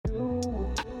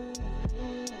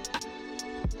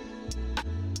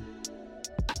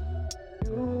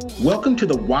Welcome to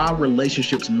the Why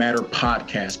Relationships Matter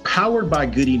podcast, powered by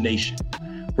Goody Nation,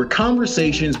 where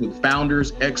conversations with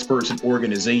founders, experts, and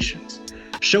organizations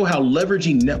show how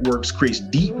leveraging networks creates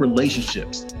deep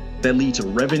relationships that lead to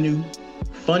revenue,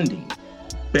 funding,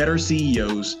 better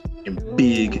CEOs, and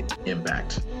big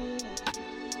impact.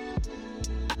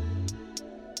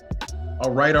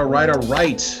 All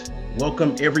right.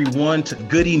 Welcome everyone to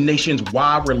Goody Nation's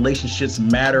Why Relationships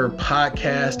Matter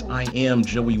podcast. I am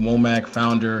Joey Womack,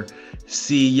 founder,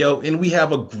 CEO, and we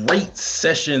have a great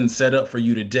session set up for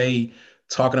you today,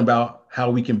 talking about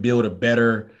how we can build a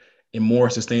better and more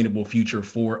sustainable future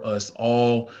for us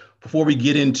all. Before we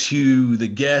get into the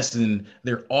guests and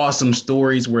their awesome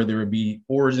stories, where there will be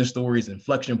origin stories,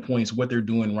 inflection points, what they're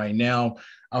doing right now,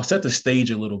 I'll set the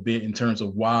stage a little bit in terms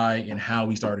of why and how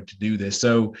we started to do this.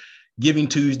 So Giving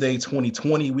Tuesday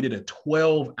 2020, we did a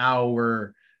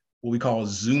 12-hour, what we call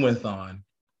Zoomathon,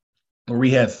 where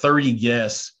we had 30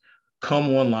 guests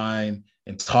come online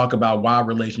and talk about why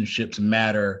relationships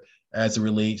matter as it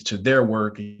relates to their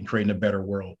work and creating a better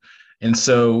world. And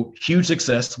so, huge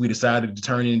success. We decided to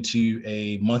turn into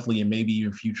a monthly and maybe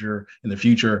even in the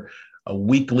future, a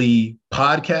weekly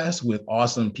podcast with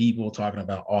awesome people talking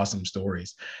about awesome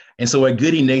stories. And so at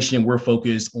Goody Nation, we're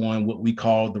focused on what we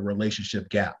call the relationship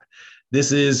gap.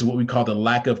 This is what we call the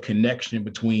lack of connection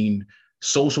between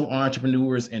social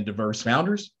entrepreneurs and diverse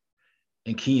founders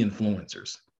and key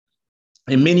influencers.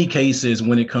 In many cases,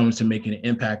 when it comes to making an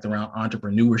impact around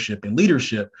entrepreneurship and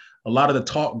leadership, a lot of the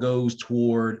talk goes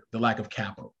toward the lack of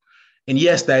capital. And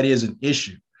yes, that is an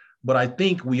issue. But I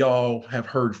think we all have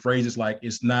heard phrases like,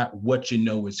 it's not what you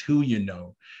know, it's who you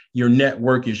know. Your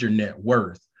network is your net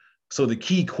worth. So the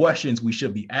key questions we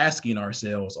should be asking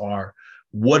ourselves are,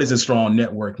 what is a strong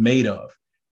network made of?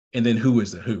 And then who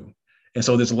is the who? And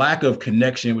so this lack of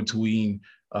connection between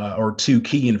or two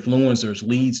key influencers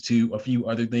leads to a few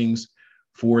other things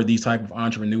for these type of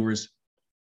entrepreneurs.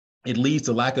 It leads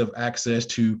to lack of access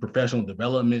to professional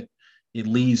development. It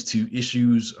leads to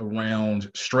issues around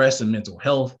stress and mental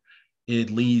health.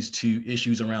 It leads to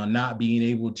issues around not being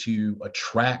able to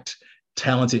attract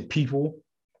talented people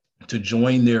to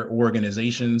join their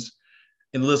organizations.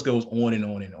 And the list goes on and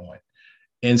on and on.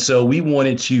 And so we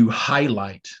wanted to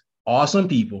highlight awesome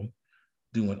people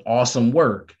doing awesome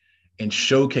work and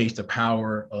showcase the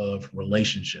power of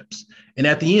relationships. And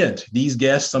at the end, these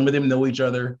guests, some of them know each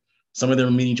other, some of them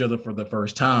are meeting each other for the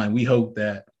first time. We hope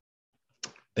that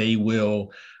they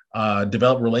will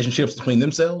develop relationships between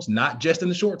themselves, not just in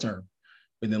the short term,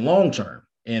 but in the long term.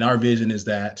 And our vision is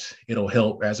that it'll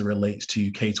help as it relates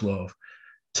to K-12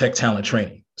 tech talent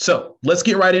training. So let's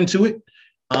get right into it.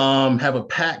 Have a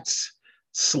packed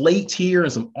slate here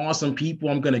and some awesome people.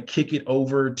 I'm going to kick it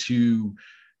over to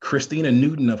Kristina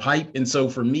Newton of Hype. And so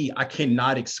for me, I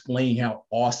cannot explain how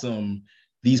awesome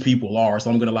these people are. So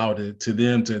I'm going to allow it to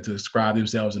them to describe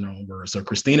themselves in their own words. So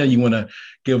Kristina, you want to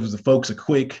give the folks a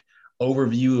quick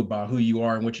overview about who you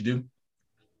are and what you do?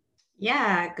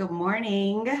 Yeah, good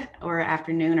morning or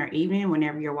afternoon or evening,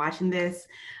 whenever you're watching this.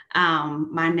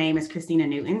 My name is Kristina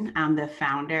Newton. I'm the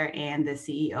founder and the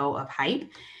CEO of Hype.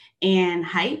 And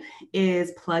Hype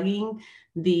is plugging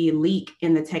the leak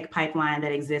in the tech pipeline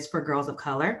that exists for girls of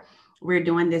color. We're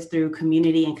doing this through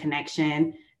community and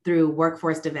connection, through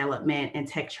workforce development and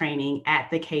tech training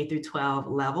at the K through 12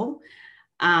 level.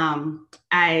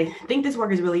 I think this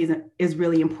work is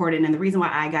really important. And the reason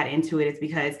why I got into it is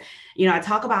because, I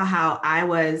talk about how I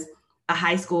was a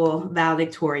high school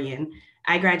valedictorian.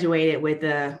 I graduated with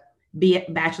a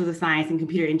Bachelor of Science in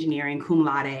Computer Engineering, cum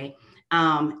laude.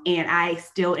 And I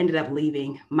still ended up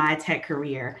leaving my tech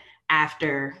career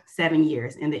after 7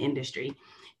 years in the industry.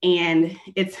 And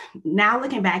it's now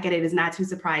looking back at it is not too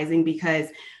surprising because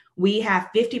we have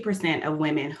 50% of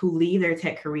women who leave their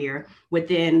tech career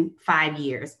within 5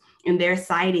 years, and they're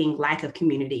citing lack of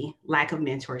community, lack of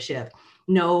mentorship,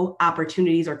 no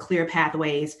opportunities or clear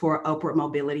pathways for upward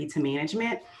mobility to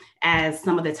management as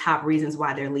some of the top reasons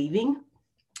why they're leaving.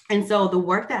 And so the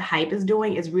work that Hype is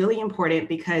doing is really important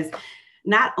because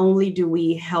not only do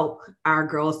we help our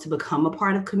girls to become a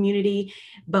part of community,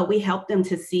 but we help them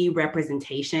to see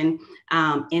representation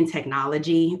in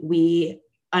technology. We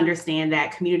understand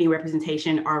that community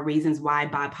representation are reasons why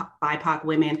BIPOC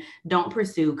women don't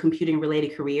pursue computing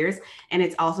related careers. And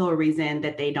it's also a reason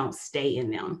that they don't stay in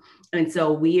them. And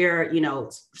so we're,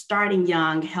 starting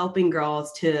young, helping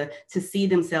girls to see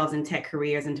themselves in tech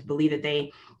careers and to believe that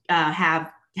they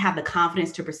have have the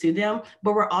confidence to pursue them,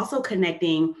 but we're also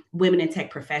connecting women in tech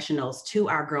professionals to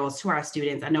our girls, to our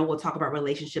students. I know we'll talk about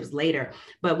relationships later,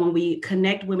 but when we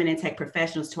connect women in tech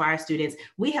professionals to our students,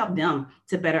 we help them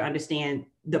to better understand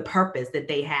the purpose that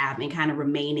they have and kind of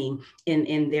remaining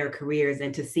in their careers,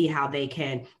 and to see how they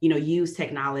can, use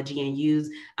technology and use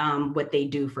what they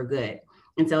do for good.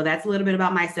 And so that's a little bit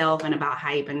about myself and about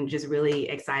Hype, and just really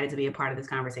excited to be a part of this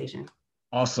conversation.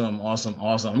 Awesome.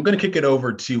 I'm going to kick it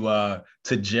over to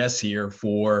Jess here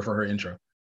for her intro.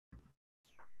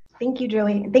 Thank you,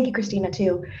 Joey. And thank you, Kristina,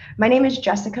 too. My name is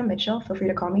Jessica Mitchell. Feel free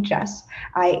to call me Jess.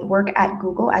 I work at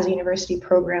Google as a university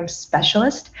program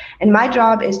specialist, and my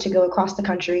job is to go across the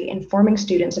country informing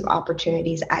students of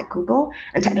opportunities at Google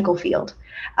and technical field.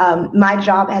 My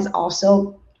job has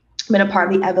also been a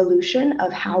part of the evolution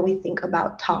of how we think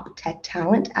about top tech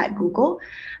talent at Google.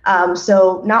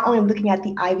 So not only looking at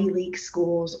the Ivy League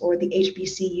schools or the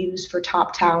HBCUs for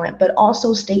top talent, but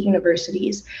also state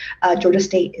universities. Georgia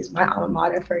State is my alma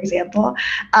mater, for example,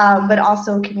 but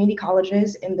also community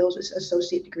colleges and those with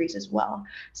associate degrees as well.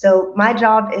 So my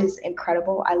job is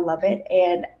incredible. I love it.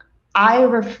 And I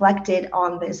reflected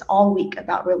on this all week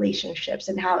about relationships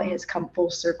and how it has come full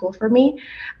circle for me,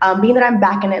 being that I'm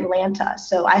back in Atlanta.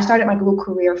 So I started my Google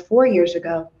career 4 years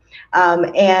ago.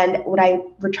 And when I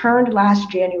returned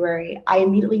last January, I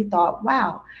immediately thought,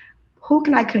 wow, who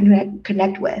can I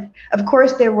connect with? Of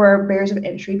course, there were barriers of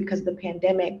entry because of the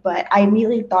pandemic, but I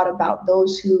immediately thought about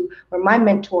those who were my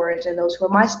mentors and those who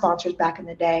were my sponsors back in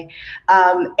the day.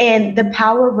 And the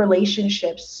power of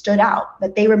relationships stood out,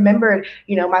 that they remembered,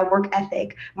 my work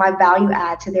ethic, my value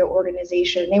add to their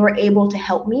organization. They were able to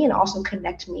help me and also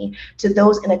connect me to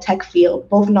those in the tech field,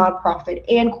 both nonprofit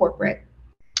and corporate.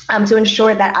 To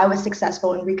ensure that I was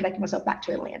successful in reconnecting myself back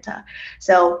to Atlanta.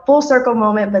 So full circle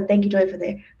moment, but thank you, Joy,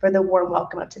 for the warm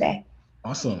welcome of today.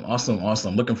 Awesome.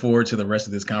 Looking forward to the rest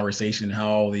of this conversation, how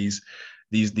all these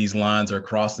lines are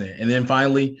crossing. And then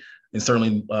finally, and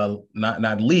certainly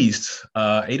not least,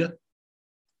 Adah.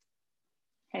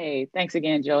 Hey, thanks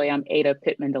again, Joey. I'm Adah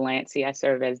Pittman-Delancy. I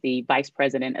serve as the Vice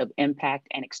President of Impact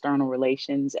and External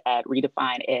Relations at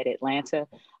redefinED Atlanta.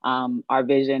 Our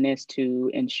vision is to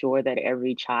ensure that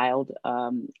every child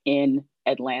in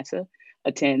Atlanta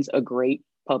attends a great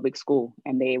public school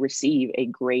and they receive a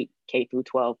great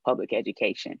K-12 public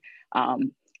education.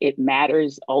 It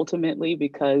matters ultimately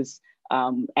because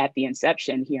at the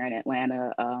inception here in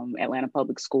Atlanta, Atlanta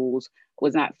Public Schools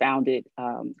was not founded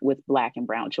with Black and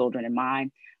Brown children in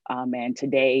mind. And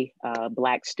today,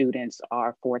 Black students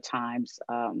are 4 times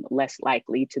less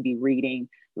likely to be reading,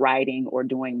 writing, or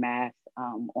doing math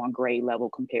on grade level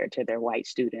compared to their white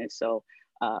students. So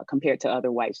compared to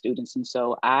other white students. And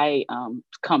so I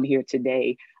come here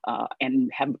today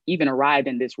and have even arrived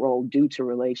in this role due to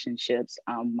relationships.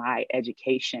 My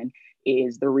education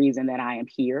is the reason that I am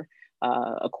here.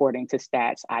 According to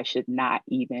stats, I should not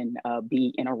even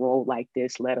be in a role like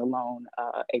this, let alone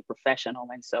a professional.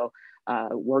 And so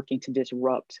working to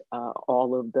disrupt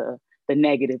all of the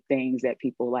negative things that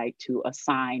people like to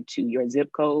assign to your zip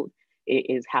code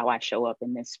is how I show up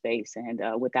in this space. And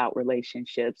without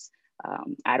relationships,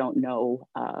 I don't know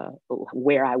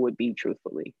where I would be,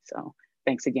 truthfully. So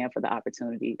thanks again for the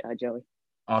opportunity, Joey.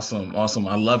 Awesome.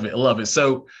 I love it.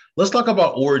 So let's talk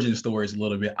about origin stories a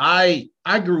little bit. I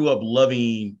grew up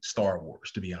loving Star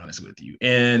Wars, to be honest with you.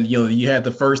 And, you had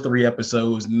the first 3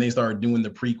 episodes and they started doing the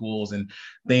prequels and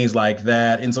things like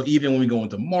that. And so even when we go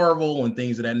into Marvel and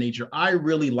things of that nature, I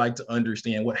really like to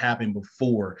understand what happened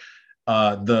before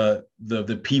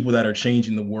the people that are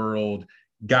changing the world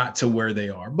got to where they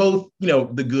are, both,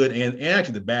 the good and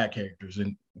actually the bad characters.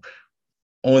 And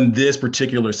on this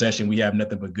particular session, we have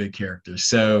nothing but good characters.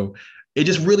 So it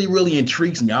just really, really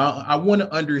intrigues me. I want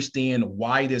to understand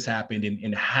why this happened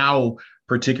and how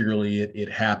particularly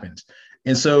it happened.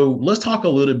 And so let's talk a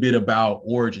little bit about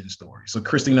origin stories. So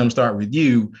Kristina, I'm going to start with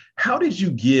you. How did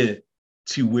you get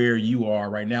to where you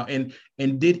are right now? And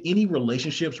did any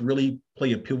relationships really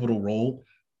play a pivotal role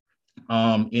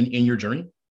in your journey?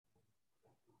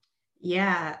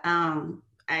 Yeah,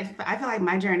 I feel like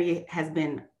my journey has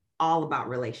been all about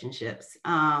relationships.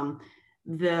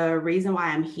 The reason why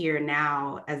I'm here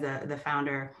now as the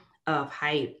founder of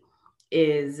Hype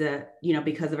is,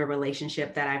 because of a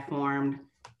relationship that I formed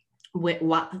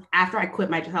after I quit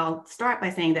my job. I'll start by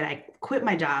saying that I quit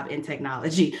my job in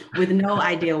technology with no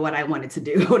idea what I wanted to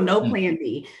do, no plan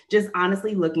B, just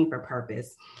honestly looking for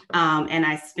purpose. And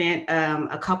I spent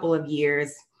a couple of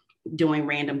years doing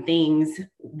random things.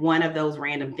 One of those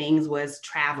random things was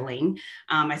traveling.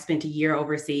 I spent a year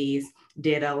overseas,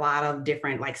 did a lot of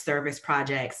different service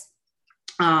projects.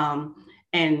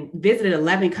 and visited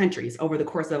 11 countries over the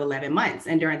course of 11 months.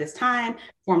 And during this time,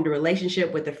 formed a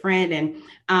relationship with a friend,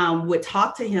 and would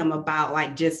talk to him about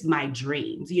like just my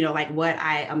dreams, like what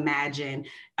I imagine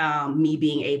me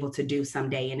being able to do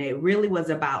someday. And it really was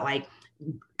about like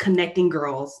connecting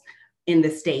girls in the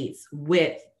States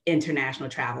with international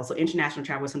travel. So international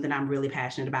travel is something I'm really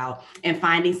passionate about, and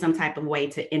finding some type of way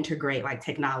to integrate like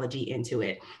technology into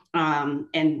it.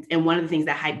 And one of the things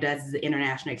that Hype does is the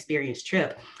international experience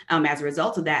trip as a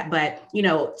result of that. But,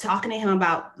 talking to him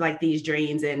about like these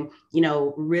dreams and,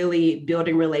 really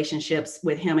building relationships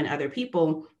with him and other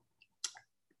people,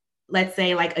 let's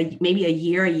say like maybe a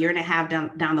year and a half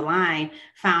down the line,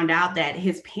 found out that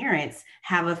his parents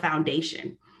have a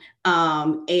foundation.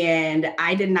 And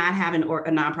I did not have a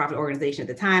nonprofit organization at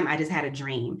the time. I just had a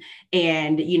dream.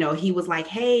 And, he was like,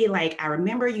 hey, like, I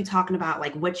remember you talking about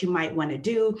like what you might want to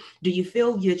do. Do you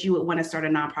feel that you would want to start a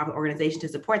nonprofit organization to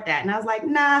support that? And I was like,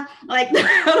 nah, like,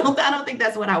 I don't think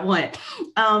that's what I want.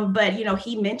 But,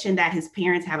 he mentioned that his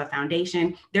parents have a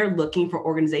foundation. They're looking for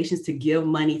organizations to give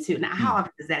money to. Now, how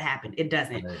often does that happen? It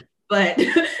doesn't. Right. But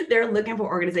they're looking for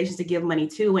organizations to give money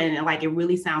to. And like, it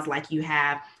really sounds like you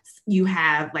have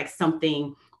like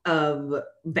something of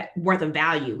worth of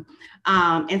value.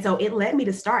 And so it led me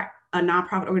to start a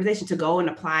nonprofit organization, to go and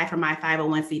apply for my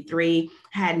 501c3,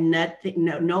 had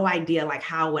no idea like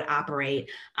how it would operate.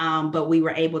 But we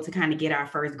were able to kind of get our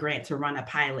first grant to run a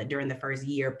pilot during the first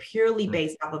year, purely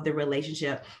based off of the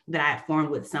relationship that I had formed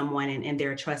with someone and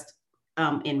their trust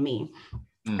in me.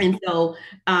 And so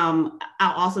I'll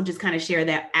also just kind of share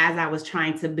that as I was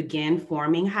trying to begin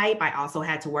forming Hype, I also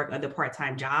had to work other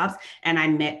part-time jobs. And I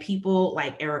met people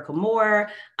like Erica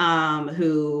Moore,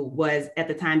 who was at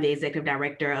the time the executive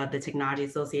director of the Technology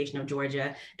Association of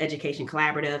Georgia Education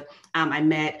Collaborative. I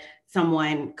met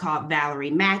someone called Valerie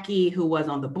Mackey, who was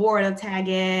on the board of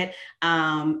TagEd,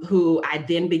 who I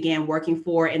then began working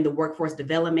for in the workforce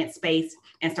development space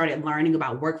and started learning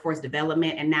about workforce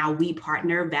development. And now we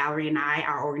partner, Valerie and I,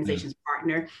 our organizations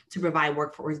partner to provide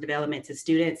workforce development to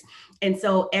students. And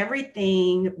so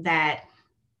everything that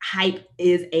Hype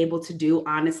is able to do,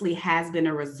 honestly, has been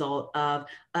a result of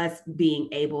us being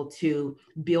able to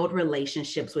build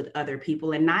relationships with other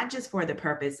people, and not just for the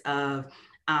purpose of,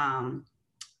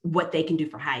 what they can do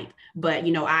for Hype. But,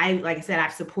 like I said, I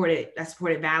supported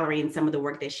Valerie in some of the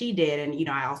work that she did. And,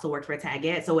 I also worked for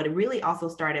TagEd. So it really also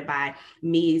started by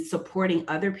me supporting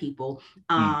other people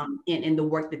in the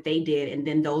work that they did. And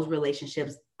then those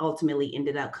relationships ultimately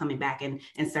ended up coming back and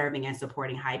serving and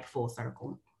supporting Hype full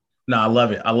circle. No, I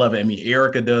love it. I mean,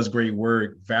 Erica does great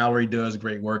work. Valerie does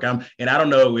great work. And I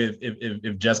don't know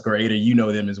if Jessica or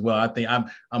Adah, them as well. I think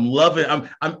I'm loving.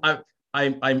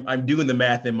 I'm doing the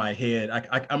math in my head.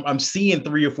 I'm seeing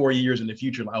 3 or 4 years in the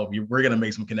future. Like, we're gonna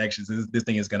make some connections. This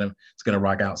thing is gonna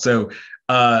rock out. So,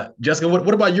 Jessica,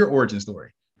 what about your origin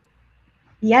story?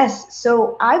 Yes.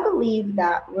 So I believe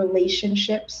that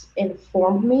relationships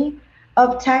informed me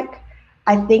of tech.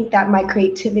 I think that my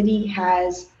creativity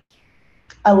has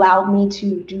allowed me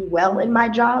to do well in my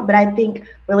job, but I think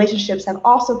relationships have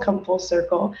also come full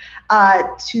circle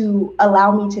to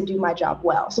allow me to do my job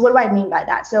well. So what do I mean by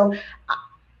that? So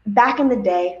back in the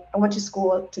day, I went to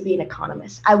school to be an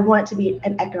economist. I wanted to be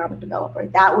an economic developer.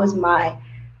 That was my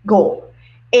goal.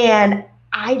 And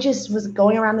I just was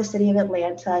going around the city of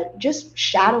Atlanta, just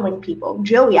shadowing people.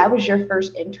 Joey, I was your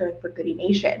first intern for Goody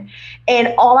Nation.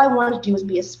 And all I wanted to do was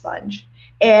be a sponge.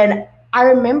 And I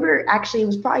remember, actually, it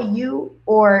was probably you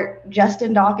or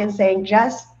Justin Dawkins saying,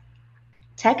 Jess,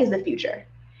 tech is the future.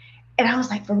 And I was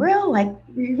like, for real? Like,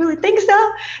 you really think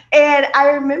so? And I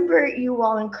remember you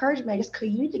all encouraged me,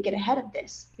 you need to get ahead of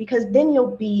this, because then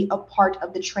you'll be a part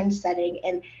of the trend setting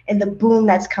and the boom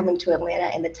that's coming to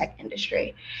Atlanta in the tech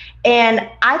industry. And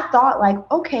I thought like,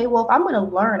 okay, well, if I'm going to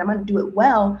learn, I'm going to do it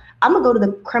well, I'm going to go to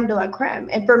the creme de la creme.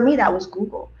 And for me, that was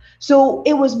Google. So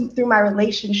it was through my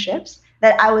relationships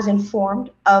that I was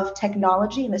informed of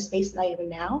technology in the space that I am in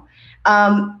now.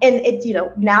 And it's,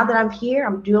 now that I'm here,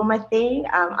 I'm doing my thing,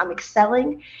 I'm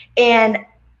excelling. And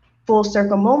full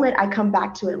circle moment, I come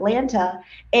back to Atlanta,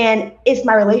 and it's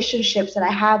my relationships that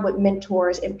I have with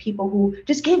mentors and people who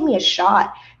just gave me a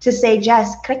shot to say,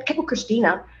 Jess, connect with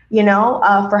Kristina,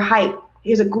 for Hype.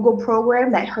 Here's a Google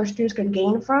program that her students can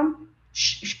gain from.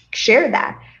 Share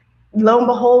that. Lo and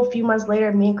behold, a few months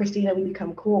later, me and Kristina, we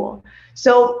become cool.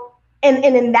 So, and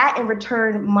in that, in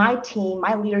return, my team,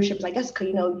 my leadership is like, Jessica,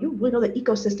 you really know the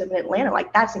ecosystem in Atlanta.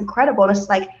 Like, that's incredible. And it's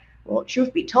like, well,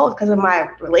 truth be told, because of my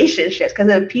relationships,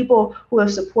 because of the people who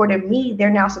have supported me, they're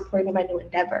now supporting my new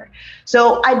endeavor.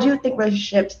 So I do think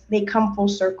relationships, they come full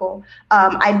circle.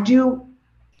 I do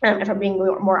If I'm being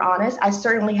more honest, I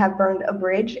certainly have burned a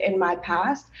bridge in my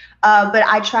past, but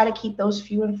I try to keep those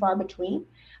few and far between,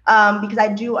 because I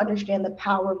do understand the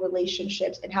power of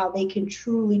relationships and how they can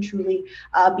truly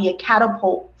be a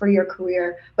catapult for your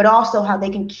career, but also how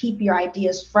they can keep your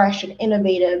ideas fresh and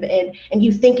innovative and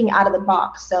you thinking out of the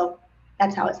box. So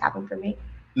that's how it's happened for me.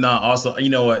 No, also, you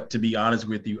know what, to be honest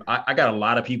with you, I got a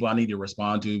lot of people I need to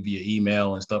respond to via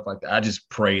email and stuff like that. I just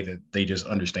pray that they just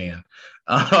understand.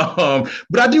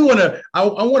 But I do want to, I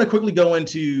want to quickly go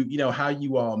into, you know, how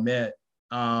you all met.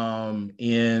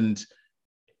 And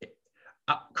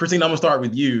Kristina, I'm gonna start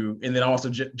with you. And then also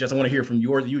just I want to hear from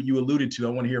you alluded to,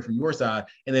 I want to hear from your side.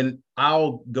 And then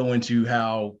I'll go into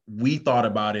how we thought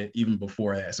about it even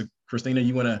before that. So Kristina,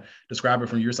 you want to describe it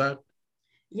from your side?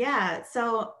 Yeah,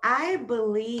 so I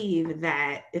believe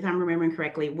that if I'm remembering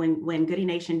correctly, when Goody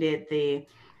Nation did the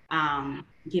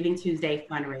Giving Tuesday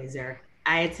fundraiser,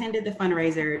 I attended the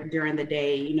fundraiser during the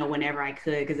day, you know, whenever I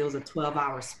could, because it was a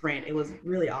 12-hour sprint. It was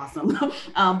really awesome.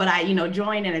 But I, you know,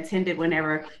 joined and attended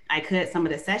whenever I could some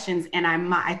of the sessions. And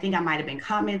I think I might have been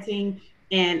commenting.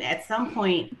 And at some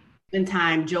point in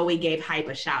time, Joey gave Hype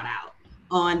a shout out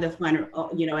on the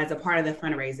you know, as a part of the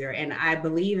fundraiser. And I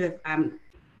believe, if I'm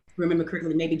remember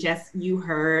correctly, maybe Jess, you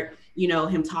heard, you know,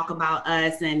 him talk about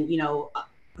us, and, you know,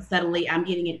 suddenly I'm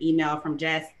getting an email from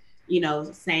Jess, you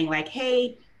know, saying like,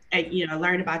 hey, you know, I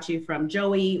learned about you from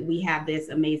Joey. We have this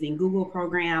amazing Google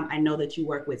program. I know that you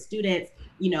work with students,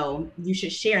 you know, you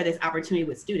should share this opportunity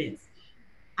with students.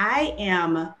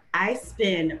 I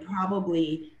spend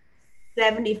probably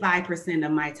 75%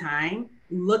 of my time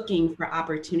looking for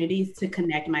opportunities to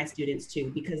connect my students to,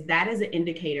 because that is an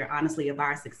indicator, honestly, of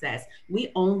our success.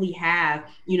 We only have,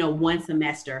 you know, one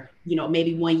semester, you know,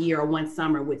 maybe 1 year or one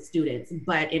summer with students.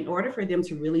 But in order for them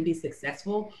to really be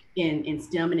successful in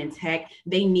STEM and in tech,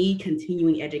 they need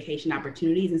continuing education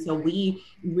opportunities. And so we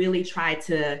really try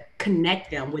to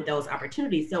connect them with those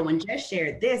opportunities. So when Jess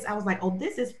shared this, I was like, oh,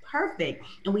 this is perfect.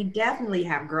 And we definitely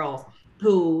have girls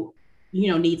who, you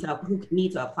know, need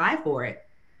to apply for it.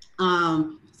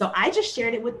 So I just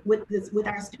shared it with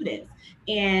our students.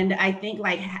 And I think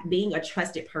like being a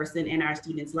trusted person in our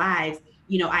students' lives,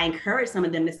 you know, I encourage some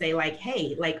of them to say like,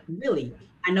 hey, like really,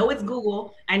 I know it's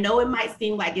Google. I know it might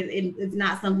seem like it's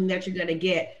not something that you're going to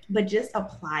get, but just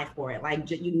apply for it. Like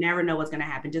you never know what's going to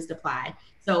happen. Just apply.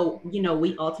 So, you know,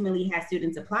 we ultimately had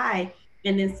students apply.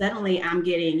 And then suddenly I'm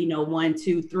getting, you know, 1,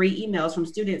 2, 3 emails from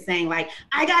students saying like,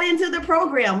 I got into the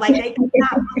program. Like they could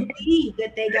not believe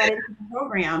that they got into the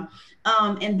program.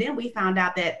 And then we found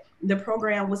out that the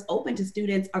program was open to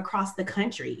students across the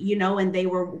country, you know, and they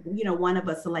were, you know, one of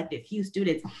a selected few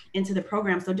students into the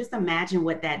program. So just imagine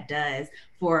what that does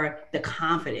for the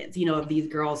confidence, you know, of these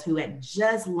girls who had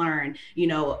just learned, you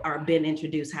know, or been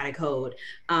introduced how to code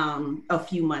a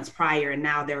few months prior, and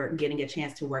now they're getting a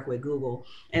chance to work with Google.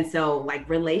 And so like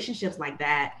relationships like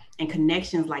that and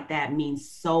connections like that mean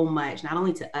so much, not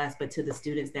only to us, but to the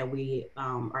students that we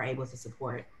are able to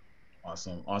support.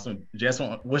 Awesome. Jess,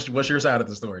 what's your side of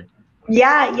the story?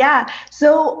 Yeah.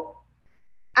 So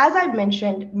as I've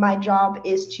mentioned, my job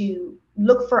is to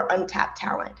look for untapped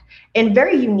talent in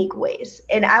very unique ways.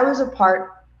 And I was a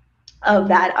part of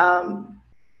that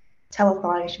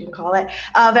telethon, I shouldn't call it.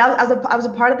 But I was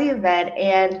a part of the event,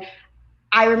 and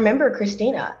I remember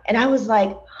Kristina, and I was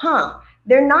like,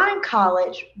 they're not in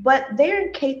college, but they're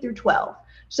in K through 12.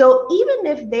 So even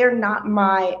if they're not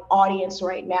my audience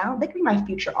right now, they could be my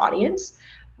future audience.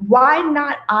 Why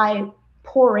not I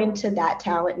pour into that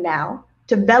talent now,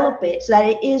 develop it so that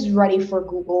it is ready for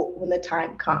Google when the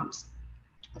time comes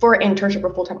for an internship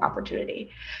or full-time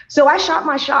opportunity? So I shot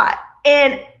my shot,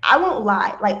 and I won't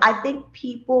lie. Like, I think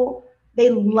people,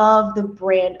 they love the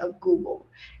brand of Google.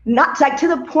 Not like to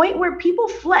the point where people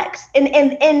flex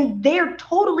and they're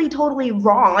totally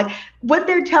wrong. Like what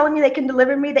they're telling me they can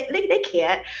deliver me, they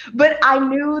can't. But I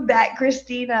knew that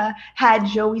Kristina had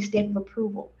Joey's stamp of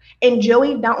approval. And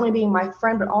Joey, not only being my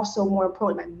friend, but also more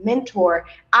importantly, my mentor,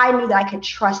 I knew that I could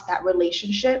trust that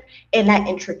relationship and that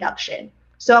introduction.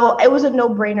 So it was a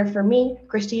no-brainer for me.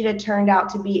 Kristina turned out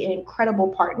to be an incredible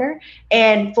partner,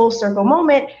 and full circle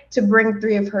moment to bring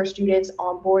 3 of her students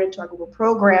on board into our Google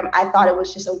program. I thought it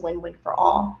was just a win-win for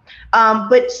all.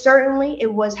 But certainly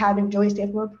it was having Joey's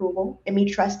stamp of approval and me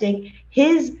trusting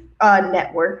his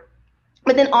network,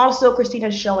 but then also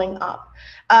Kristina showing up.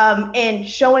 And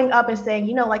showing up and saying,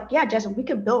 you know, like, yeah, Jess, we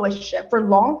could build a relationship for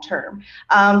long-term.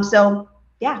 So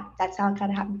yeah, that's how it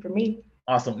kind of happened for me.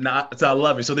 Awesome. So I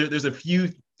love it. So there's a few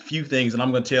things, and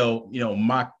I'm going to tell, you know,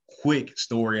 my quick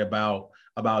story about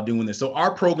doing this. So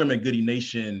our program at Goody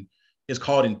Nation is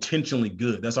called Intentionally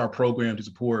Good. That's our program to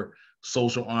support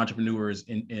social entrepreneurs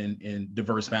and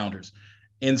diverse founders.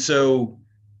 And so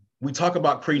we talk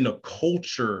about creating a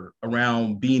culture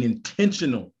around being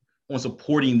intentional on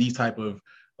supporting these type of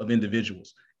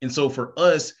individuals. And so for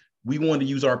us, we want to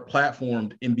use our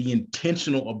platform and be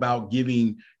intentional about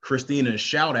giving Kristina a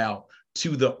shout out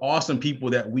to the awesome people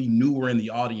that we knew were in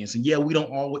the audience. And yeah, we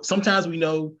don't always, sometimes we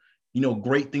know,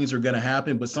 great things are going to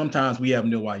happen, but sometimes we have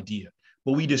no idea.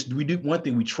 But we do one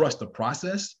thing, we trust the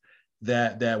process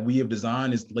that we have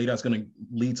designed is laid out, is going to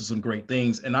lead to some great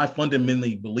things. And I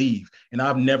fundamentally believe, and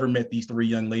I've never met these three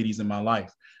young ladies in my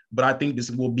life, but I think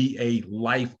this will be a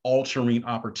life-altering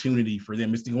opportunity for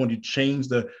them. It's going to change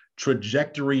the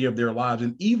trajectory of their lives.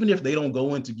 And even if they don't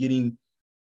go into getting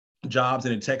jobs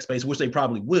in the tech space, which they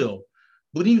probably will,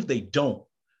 but even if they don't,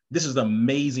 this is an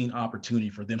amazing opportunity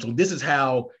for them. So this is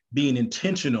how being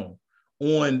intentional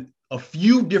on a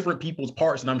few different people's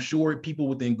parts, and I'm sure people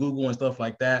within Google and stuff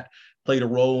like that played a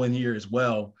role in here as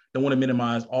well. Don't want to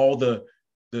minimize all the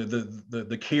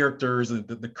characters and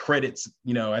the credits,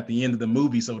 at the end of the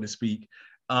movie, so to speak.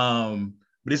 But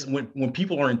it's when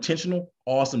people are intentional,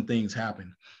 awesome things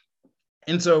happen.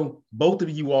 And so both of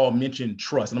you all mentioned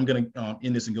trust, and I'm going to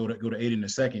end this and go to Adah in a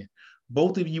second.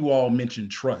 Both of you all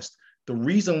mentioned trust. The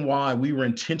reason why we were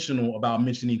intentional about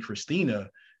mentioning Kristina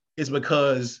is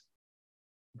because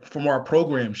from our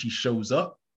program, she shows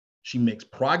up, she makes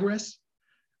progress,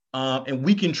 and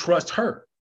we can trust her,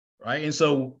 right? And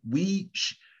so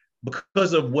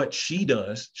because of what she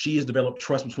does, she has developed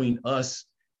trust between us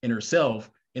and herself,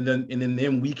 and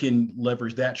then we can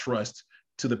leverage that trust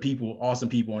to the awesome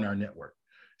people in our network.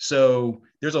 So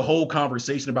there's a whole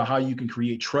conversation about how you can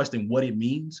create trust and what it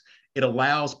means. It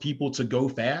allows people to go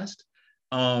fast.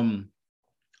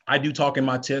 I do talk in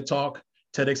my TED Talk,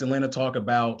 TEDx Atlanta talk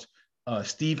about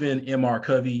Stephen M.R.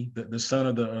 Covey, the son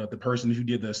of the person who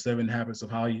did the 7 Habits of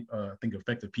Highly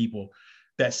Effective People,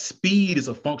 that speed is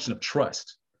a function of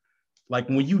trust. Like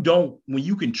when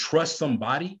you can trust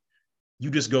somebody, you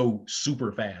just go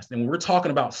super fast. And when we're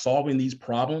talking about solving these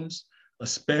problems,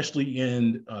 especially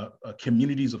in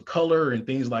communities of color and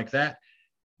things like that,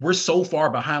 we're so far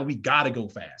behind, we got to go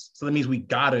fast. So that means we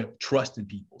got to trust in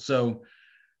people. So,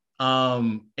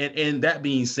 and that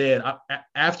being said,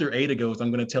 after Adah goes,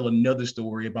 I'm going to tell another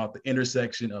story about the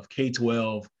intersection of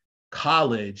K-12,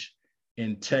 college,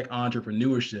 and tech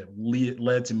entrepreneurship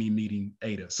led to me meeting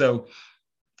Adah. So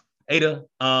Adah,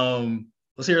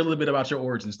 let's hear a little bit about your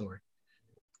origin story.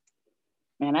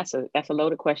 Man, that's a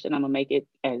loaded question. I'm gonna make it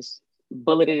as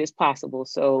bulleted as possible.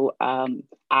 So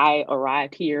I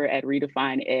arrived here at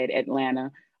redefinED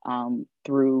Atlanta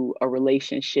through a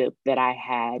relationship that I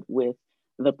had with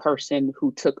the person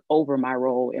who took over my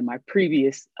role in my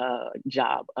previous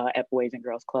job at Boys and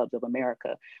Girls Clubs of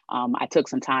America. I took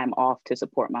some time off to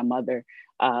support my mother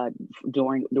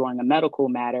during a medical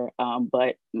matter,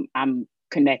 but I'm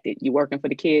connected. You working for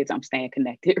the kids, I'm staying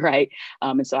connected, right?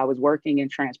 And so I was working in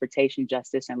transportation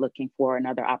justice and looking for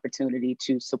another opportunity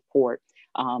to support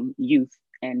youth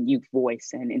and youth voice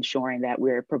and ensuring that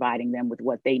we're providing them with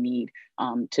what they need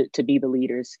to be the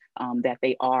leaders that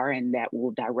they are and that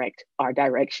will direct our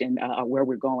direction where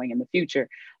we're going in the future.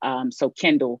 So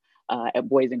Kendall at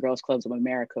Boys and Girls Clubs of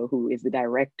America, who is the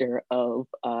director of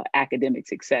academic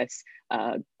success,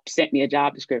 sent me a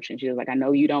job description. She was like, I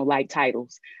know you don't like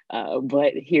titles,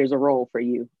 but here's a role for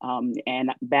you.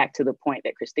 And back to the point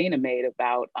that Kristina made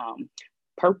about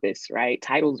purpose, right?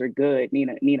 Titles are good.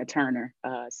 Nina Turner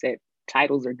said,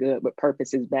 titles are good, but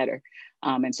purpose is better.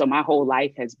 And so my whole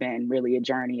life has been really a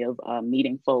journey of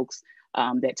meeting folks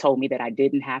that told me that I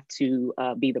didn't have to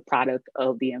be the product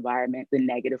of the environment, the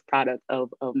negative product of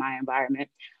my environment.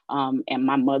 And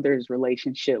my mother's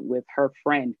relationship with her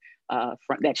friend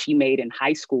that she made in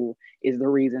high school is the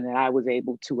reason that I was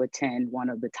able to attend one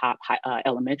of the top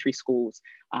elementary schools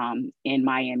in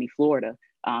Miami, Florida.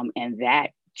 And that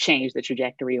changed the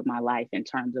trajectory of my life in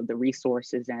terms of the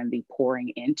resources and the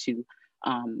pouring into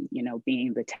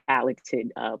being the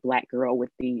talented Black girl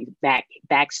with the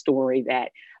backstory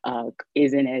that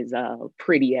isn't as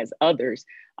pretty as others.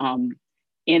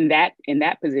 In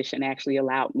that position actually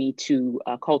allowed me to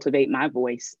cultivate my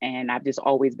voice. And I've just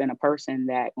always been a person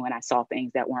that when I saw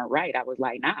things that weren't right, I was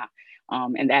like, nah.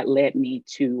 And that led me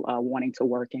to wanting to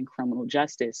work in criminal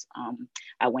justice.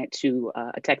 I went to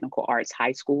a technical arts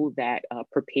high school that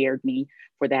prepared me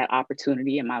for that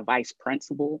opportunity. And my vice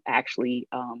principal actually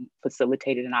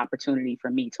facilitated an opportunity for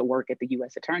me to work at the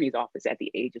U.S. Attorney's Office at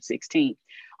the age of 16.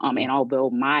 And although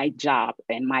my job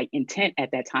and my intent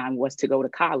at that time was to go to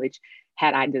college,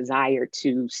 had I desired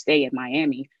to stay in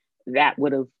Miami, that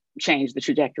would have changed the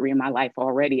trajectory of my life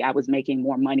already. I was making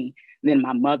more money than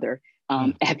my mother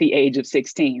at the age of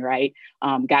 16, right?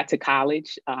 Got to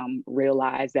college,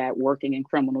 realized that working in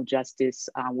criminal justice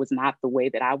was not the way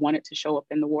that I wanted to show up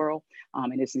in the world.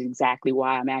 And this is exactly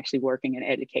why I'm actually working in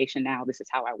education now. This is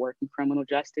how I work in criminal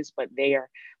justice. But there,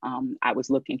 I was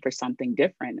looking for something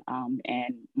different.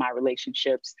 And my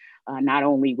relationships, not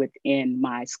only within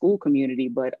my school community,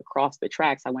 but across the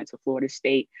tracks. I went to Florida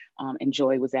State, and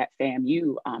Joy was at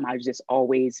FAMU. I've just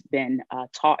always been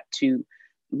taught to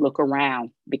look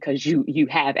around because you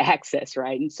have access,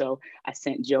 right? And so I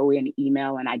sent Joey an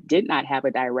email, and I did not have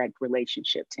a direct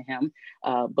relationship to him,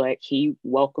 but he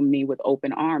welcomed me with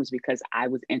open arms because I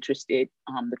was interested.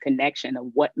 The connection of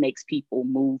what makes people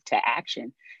move to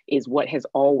action is what has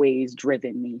always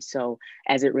driven me. So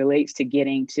as it relates to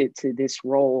getting to this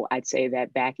role, I'd say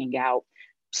that backing out,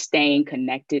 staying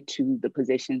connected to the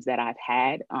positions that I've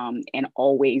had, and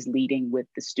always leading with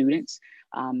the students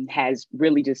has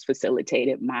really just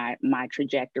facilitated my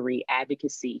trajectory.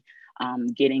 Advocacy,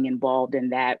 getting involved in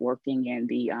that, working in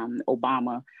the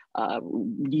Obama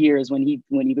years when he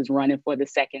was running for the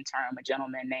second term. A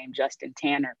gentleman named Justin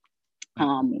Tanner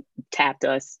tapped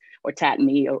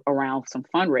me around some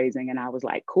fundraising, and I was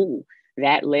like, cool.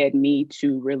 That led me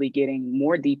to really getting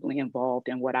more deeply involved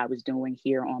in what I was doing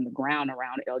here on the ground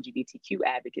around LGBTQ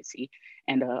advocacy.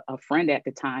 And a friend at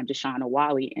the time, Deshauna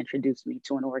Wally, introduced me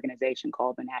to an organization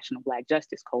called the National Black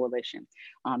Justice Coalition.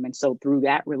 And so through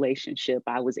that relationship,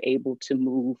 I was able to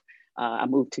move. I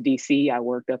moved to DC. I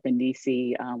worked up in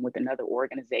DC with another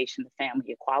organization, the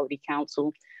Family Equality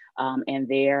Council. And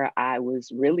there I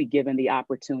was really given the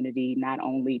opportunity not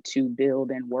only to build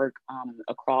and work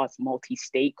across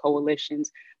multi-state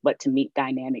coalitions, but to meet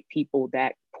dynamic people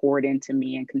that poured into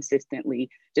me and consistently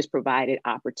just provided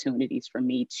opportunities for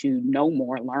me to know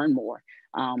more, learn more.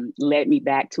 Led me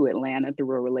back to Atlanta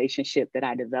through a relationship that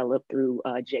I developed through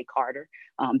Jay Carter,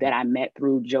 that I met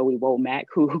through Joey Womack,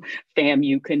 who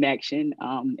FAMU connection,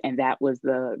 and that was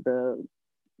the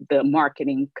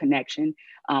marketing connection.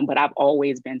 But I've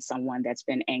always been someone that's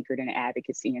been anchored in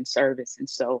advocacy and service. And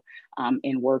so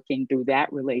in working through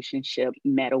that relationship,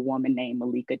 met a woman named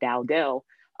Malika Dowdell,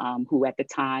 who at the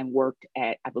time worked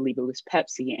at, I believe it was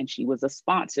Pepsi, and she was a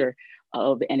sponsor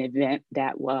of an event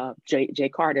that Jay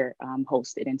Carter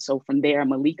hosted. And so from there,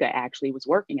 Malika actually was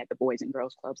working at the Boys and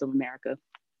Girls Clubs of America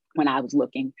when I was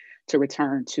looking to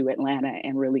return to Atlanta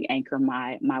and really anchor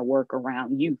my work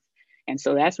around youth. And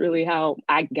so that's really how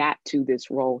I got to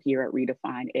this role here at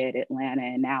redefinED Atlanta.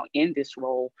 And now in this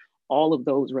role, all of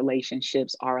those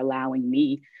relationships are allowing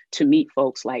me to meet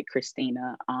folks like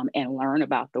Kristina and learn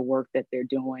about the work that they're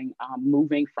doing,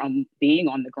 moving from being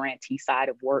on the grantee side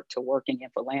of work to working in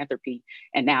philanthropy,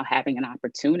 and now having an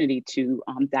opportunity to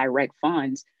direct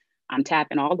funds. I'm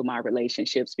tapping all of my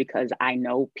relationships because I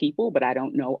know people, but I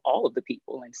don't know all of the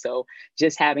people. And so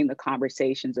just having the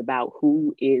conversations about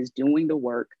who is doing the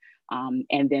work,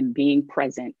 and then being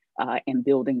present and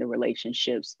building the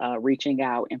relationships, reaching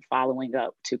out and following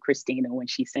up to Kristina when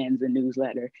she sends a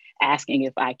newsletter, asking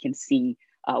if I can see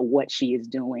what she is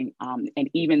doing. And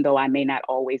even though I may not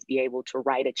always be able to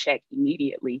write a check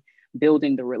immediately,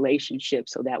 building the relationship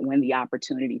so that when the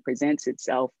opportunity presents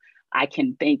itself, I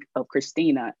can think of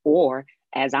Kristina, or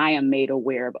as I am made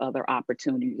aware of other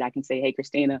opportunities, I can say, hey,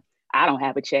 Kristina, I don't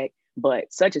have a check,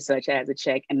 but such and such has a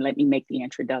check, and let me make the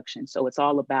introduction. So it's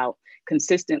all about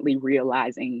consistently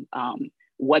realizing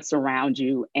what's around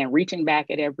you and reaching back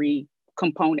at every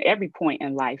component, every point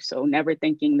in life. So never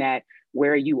thinking that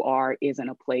where you are isn't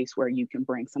a place where you can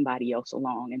bring somebody else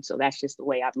along. And so that's just the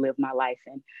way I've lived my life.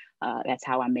 And that's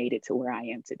how I made it to where I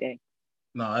am today.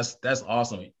 No, that's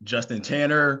awesome. Justin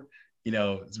Tanner,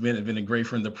 it's been a great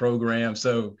friend of the program.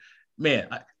 So, man,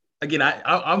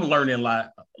 I'm learning a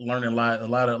lot, a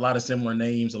lot of similar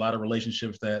names, a lot of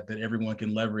relationships that everyone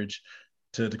can leverage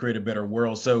to create a better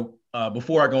world. So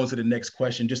before I go into the next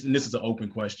question, and this is an open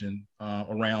question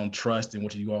around trust and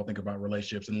what you all think about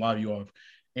relationships. And a lot of you all have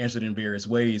answered in various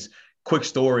ways. Quick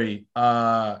story,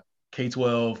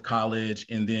 K-12, college,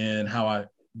 and then how I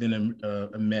then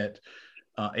met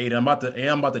Adah. I'm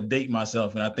about to date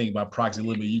myself, and I think by proxy a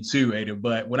little bit you too, Adah.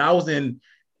 But when I was in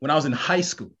high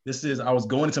school, I was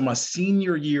going into my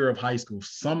senior year of high school,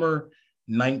 summer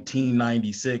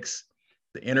 1996.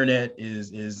 The internet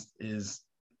is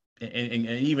and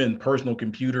even personal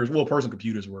computers. Well, personal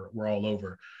computers were all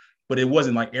over, but it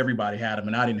wasn't like everybody had them,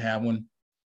 and I didn't have one.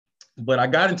 But I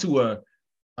got into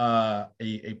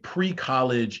a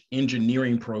pre-college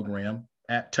engineering program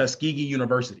at Tuskegee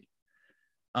University.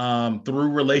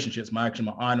 Through relationships. My aunt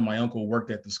and my uncle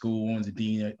worked at the school. One was a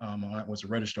dean, my aunt was a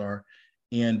registrar,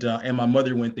 and my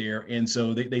mother went there. And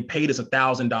so they paid us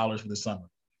 $1,000 for the summer.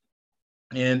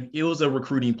 And it was a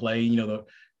recruiting play.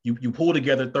 You pull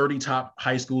together 30 top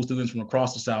high school students from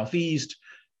across the Southeast.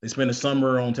 They spend a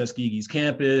summer on Tuskegee's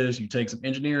campus. You take some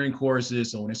engineering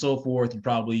courses, so on and so forth. You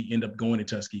probably end up going to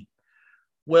Tuskegee.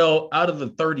 Well, out of the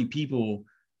 30 people,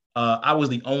 I was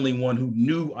the only one who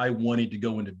knew I wanted to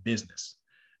go into business.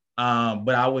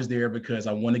 But I was there because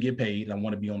I want to get paid. I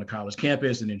want to be on the college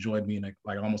campus and enjoy being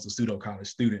like almost a pseudo college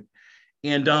student.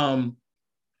 And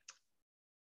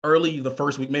early the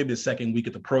first week, maybe the second week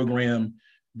of the program,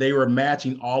 they were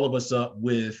matching all of us up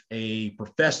with a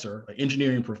professor, an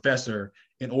engineering professor,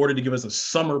 in order to give us a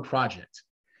summer project.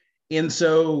 And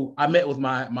so I met with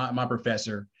my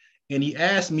professor, and he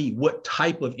asked me what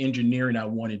type of engineering I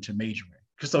wanted to major in,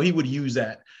 because so he would use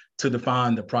that to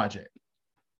define the project.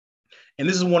 And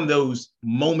this is one of those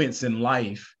moments in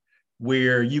life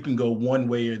where you can go one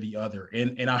way or the other.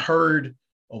 And I heard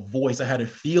a voice, I had a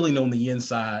feeling on the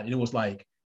inside, and it was like,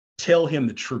 tell him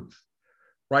the truth,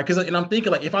 right? And I'm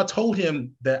thinking, like, if I told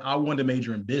him that I wanted to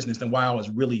major in business, then while I was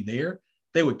really there,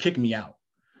 they would kick me out.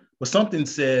 But something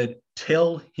said,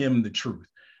 tell him the truth.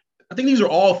 I think these are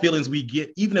all feelings we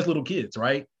get, even as little kids,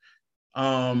 right?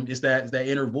 It's that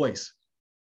inner voice.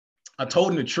 I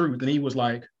told him the truth, and he was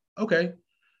like, okay,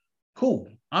 cool.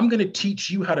 I'm going to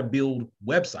teach you how to build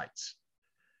websites.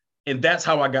 And that's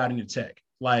how I got into tech.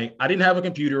 Like, I didn't have a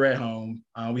computer at home.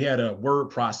 We had a word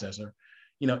processor.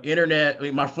 Internet. I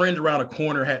mean, my friend around the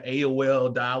corner had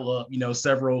AOL dial-up,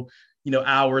 several,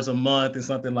 hours a month and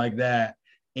something like that.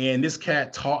 And this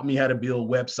cat taught me how to build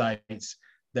websites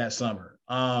that summer.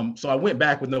 So I went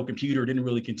back with no computer, didn't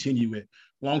really continue it.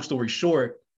 Long story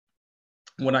short,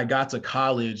 when I got to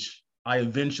college, I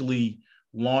eventually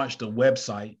launched a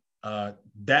website.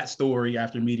 That story,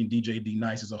 after meeting DJ D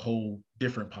Nice, is a whole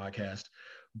different podcast.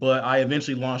 But I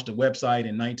eventually launched a website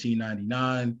in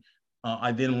 1999.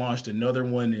 I then launched another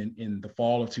one in the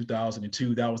fall of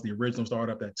 2002. That was the original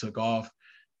startup that took off.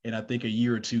 And I think a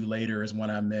year or two later is when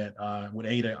I met with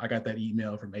Adah. I got that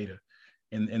email from Adah,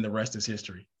 and the rest is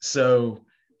history. So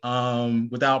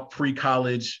without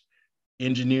pre-college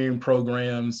engineering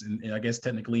programs, and I guess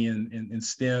technically in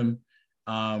STEM,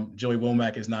 Joey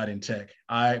Womack is not in tech.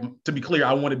 To be clear,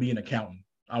 I want to be an accountant.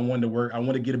 I want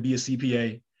to be a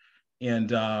CPA and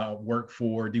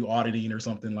do auditing or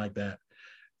something like that.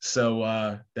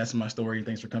 So that's my story.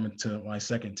 Thanks for coming to my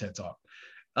second TED Talk.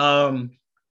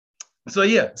 So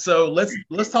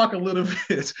let's talk a little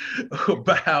bit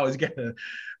about how it's got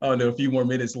a few more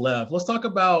minutes left. Let's talk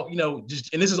about, and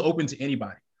this is open to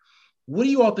anybody. What do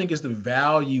you all think is the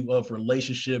value of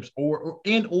relationships or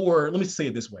let me say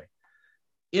it this way.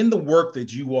 In the work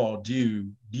that you all do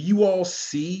you all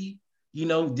see,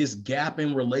 this gap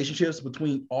in relationships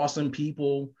between awesome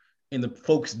people and the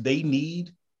folks they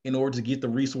need in order to get the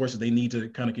resources they need to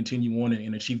kind of continue on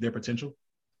and achieve their potential?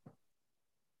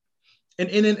 And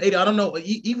then, Adah, I don't know,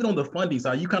 even on the funding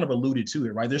side, you kind of alluded to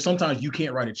it, right? There's sometimes you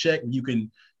can't write a check, and you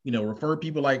can, refer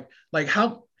people. Like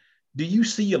how do you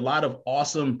see a lot of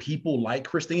awesome people like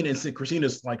Kristina? And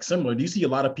Kristina's like similar. Do you see a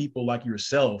lot of people like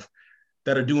yourself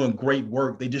that are doing great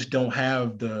work? They just don't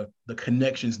have the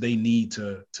connections they need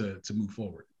to move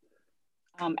forward.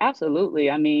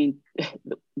 Absolutely. I mean,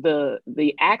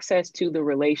 the access to the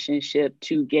relationship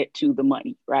to get to the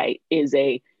money, right, it's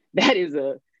a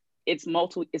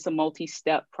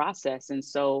multi-step process. And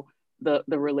so the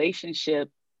relationship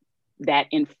that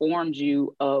informs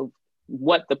you of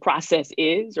what the process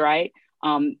is, right?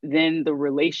 Then the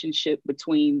relationship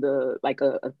between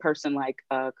a person like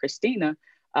Kristina,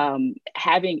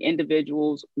 having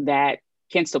individuals that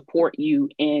can support you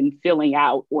in filling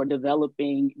out or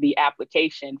developing the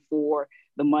application for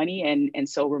the money. And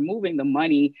so removing the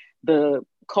money, the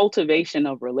cultivation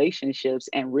of relationships,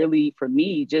 and really for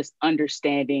me, just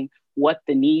understanding what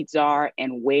the needs are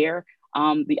and where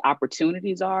the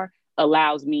opportunities are,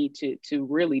 allows me to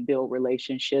really build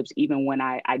relationships, even when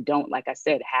I don't, like I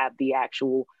said, have the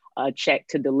actual check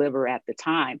to deliver at the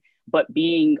time. But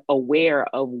being aware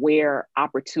of where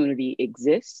opportunity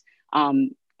exists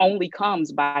only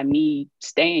comes by me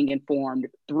staying informed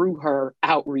through her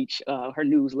outreach, her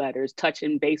newsletters,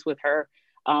 touching base with her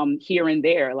here and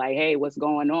there, like, hey, what's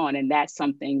going on? And that's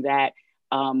something that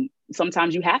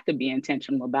sometimes you have to be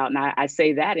intentional about. And I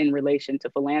say that in relation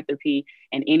to philanthropy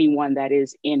and anyone that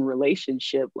is in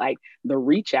relationship, like the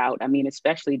reach out. I mean,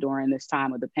 especially during this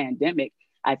time of the pandemic,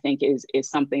 I think is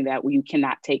something that you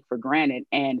cannot take for granted.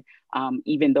 And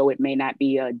even though it may not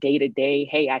be a day-to-day,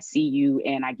 hey, I see you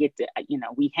and I get to,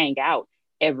 we hang out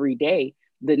every day,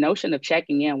 the notion of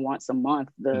checking in once a month,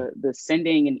 the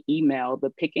sending an email, the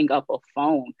picking up a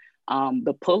phone,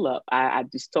 the pull-up. I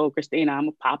just told Kristina I'm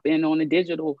gonna pop in on a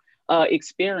digital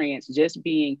experience just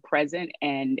being present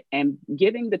and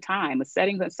giving the time,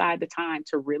 setting aside the time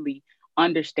to really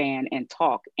understand and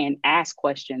talk and ask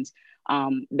questions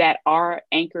that are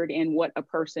anchored in what a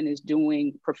person is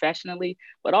doing professionally,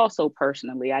 but also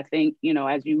personally. I think,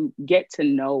 as you get to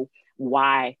know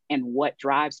why and what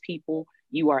drives people,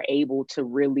 you are able to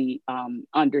really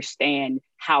understand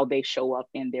how they show up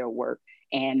in their work.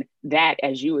 And that,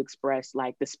 as you express,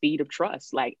 like the speed of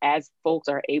trust, like as folks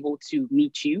are able to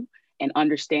meet you and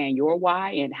understand your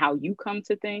why and how you come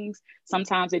to things,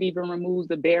 sometimes it even removes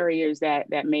the barriers that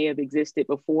may have existed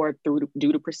before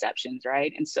due to perceptions,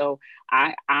 right? And so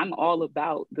I'm all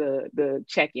about the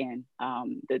check-in,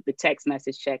 the text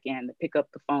message check-in, the pick up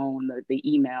the phone, the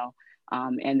email,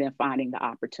 and then finding the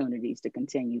opportunities to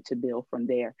continue to build from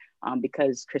there.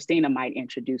 Because Kristina might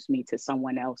introduce me to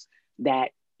someone else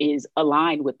that is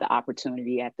aligned with the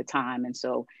opportunity at the time. And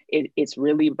so it's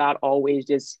really about always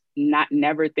just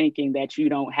never thinking that you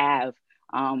don't have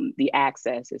the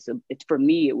access. It's for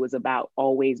me, it was about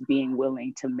always being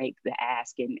willing to make the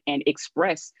ask and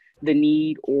express the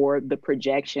need or the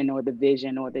projection or the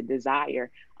vision or the desire.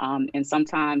 And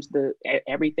sometimes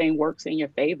everything works in your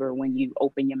favor when you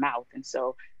open your mouth. And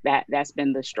so that's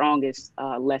been the strongest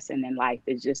lesson in life,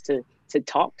 is just to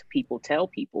talk to people, tell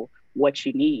people what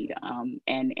you need.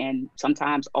 And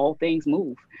sometimes all things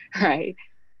move, right?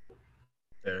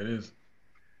 There it is.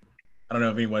 I don't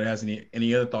know if anybody has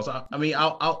any other thoughts. I mean,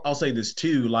 I'll say this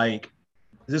too. Like,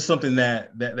 this is something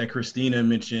that Kristina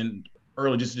mentioned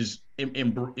earlier. Just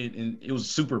it was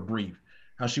super brief.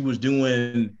 How she was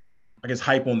doing, I guess,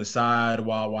 hype on the side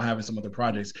while having some other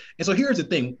projects. And so here's the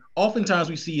thing. Oftentimes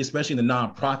we see, especially in the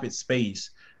nonprofit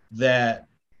space, that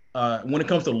when it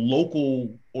comes to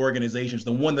local organizations,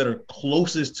 the one that are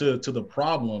closest to the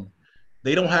problem,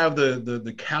 they don't have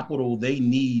the capital they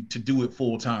need to do it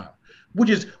full time, which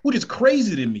is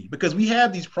crazy to me, because we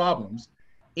have these problems,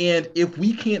 and if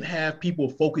we can't have people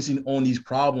focusing on these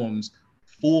problems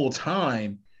full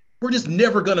time, we're just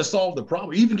never going to solve the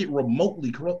problem, even get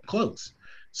remotely close.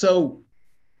 So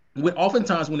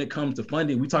oftentimes when it comes to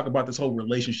funding, we talk about this whole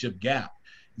relationship gap.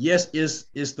 Yes,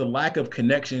 it's the lack of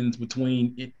connections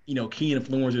between key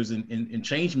influencers and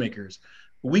change makers.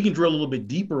 But we can drill a little bit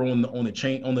deeper on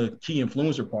the key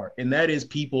influencer part, and that is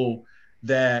people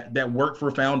that work for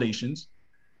foundations,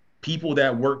 people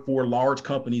that work for large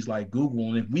companies like Google.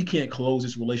 And if we can't close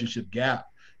this relationship gap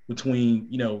between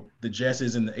the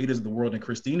Jesses and the Adahs of the world and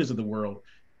Kristinas of the world,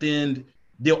 then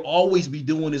they'll always be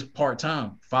doing this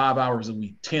part-time, 5 hours a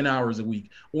week, 10 hours a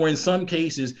week, or in some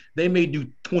cases, they may do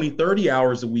 20, 30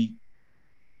 hours a week,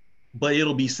 but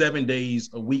it'll be 7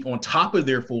 days a week on top of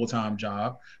their full-time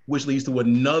job, which leads to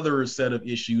another set of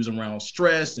issues around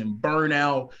stress and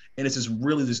burnout. And it's just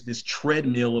really this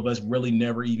treadmill of us really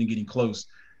never even getting close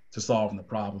to solving the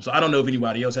problem. So I don't know if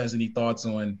anybody else has any thoughts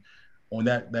on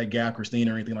that gap, Kristina,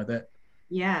 or anything like that.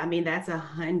 Yeah, I mean, that's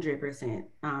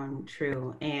 100%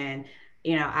 true. And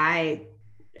I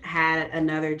had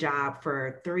another job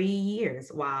for 3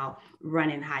 years while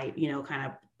running Hype, kind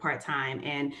of part-time.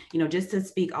 And, just to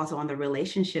speak also on the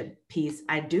relationship piece,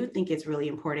 I do think it's really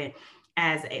important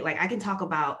I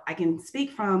can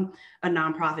speak from a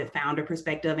nonprofit founder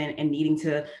perspective and needing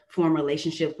to form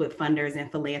relationships with funders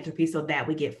and philanthropy so that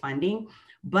we get funding.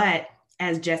 But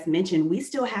as Jess mentioned, we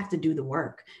still have to do the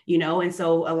work, and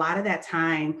so a lot of that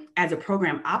time as a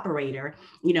program operator,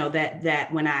 that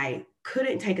when I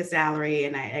couldn't take a salary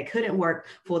and I couldn't work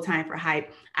full-time for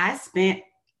Hype, I spent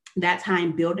that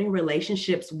time building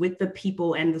relationships with the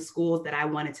people and the schools that I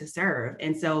wanted to serve.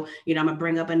 And so, I'm gonna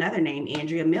bring up another name,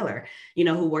 Andrea Miller,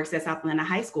 who works at South Atlanta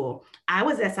High School. I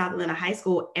was at South Atlanta High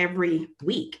School every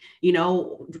week,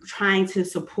 trying to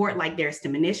support like their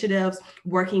STEM initiatives,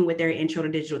 working with their intro to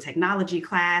digital technology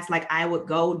class. Like I would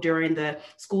go during the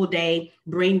school day,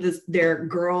 bring their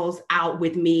girls out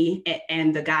with me,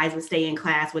 and the guys would stay in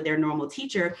class with their normal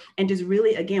teacher, and just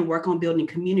really, again, work on building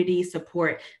community,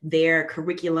 support their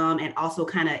curriculum, and also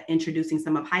kind of introducing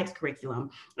some of Hype's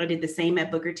curriculum. I did the same at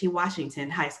Booker T. Washington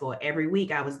High School. Every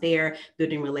week I was there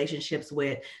building relationships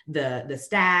with the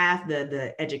staff,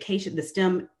 the education, the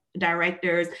STEM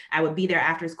directors. I would be there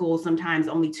after school. Sometimes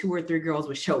only 2 or 3 girls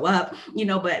would show up,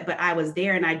 but I was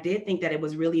there. And I did think that it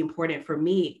was really important for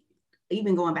me,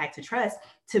 even going back to trust,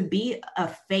 to be a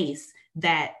face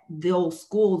that those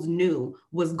schools knew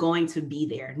was going to be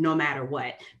there no matter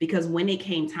what. Because when it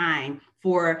came time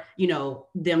for,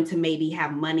 them to maybe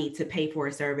have money to pay for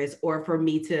a service, or for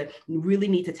me to really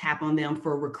need to tap on them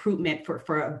for recruitment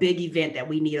for a big event that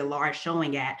we need a large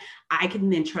showing at, I can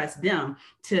then trust them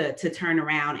to turn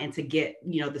around and to get,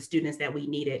 the students that we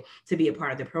needed to be a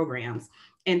part of the programs.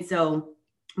 And so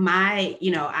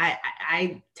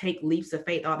I take leaps of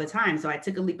faith all the time. So I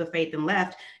took a leap of faith and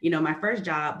left, my first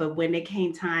job. But when it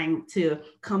came time to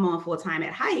come on full time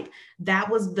at Hype, that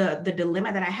was the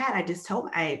dilemma that I had.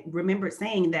 I remember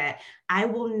saying that I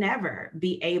will never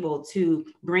be able to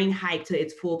bring Hype to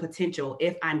its full potential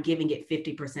if I'm giving it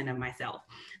 50% of myself.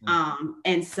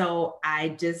 And so I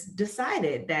just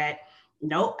decided that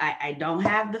nope, I don't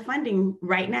have the funding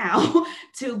right now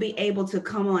to be able to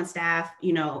come on staff,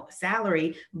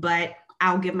 salary, but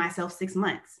I'll give myself 6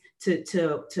 months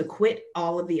to quit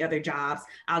all of the other jobs.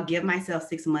 I'll give myself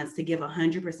 6 months to give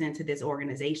 100% to this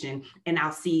organization, and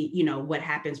I'll see, what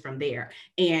happens from there.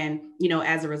 And,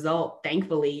 as a result,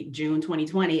 thankfully, June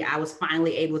 2020, I was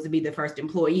finally able to be the first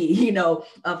employee,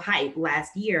 of Hype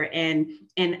last year. And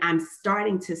I'm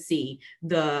starting to see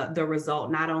the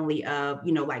result, not only of,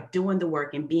 like doing the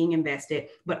work and being invested,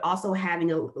 but also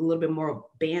having a little bit more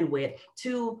bandwidth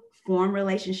to form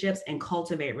relationships and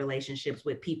cultivate relationships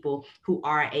with people who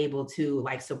are able to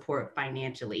like support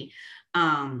financially.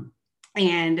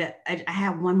 And I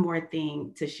have one more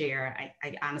thing to share.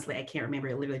 I honestly, I can't remember.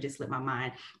 It literally just slipped my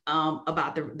mind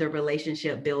about the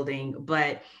relationship building,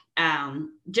 but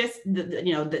just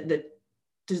the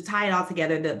to tie it all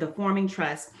together, the forming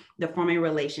trust, the forming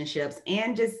relationships,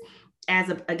 and just as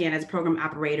a program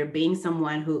operator, being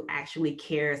someone who actually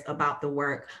cares about the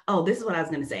work. Oh, this is what I was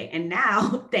going to say. And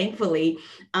now, thankfully,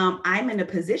 I'm in a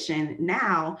position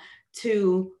now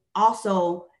to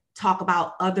also talk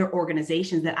about other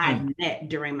organizations that I've met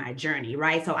during my journey,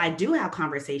 right? So I do have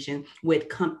conversations with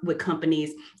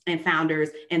companies and founders,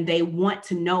 and they want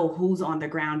to know who's on the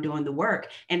ground doing the work.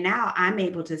 And now I'm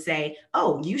able to say,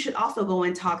 oh, you should also go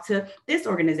and talk to this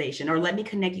organization, or let me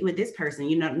connect you with this person.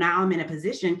 Now I'm in a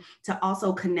position to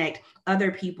also connect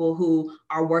other people who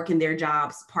are working their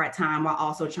jobs part-time while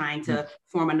also trying to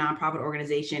form a nonprofit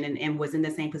organization, and was in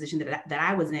the same position that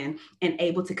I was in, and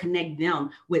able to connect them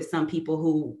with some people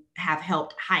who have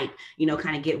helped Hype,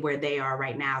 kind of get where they are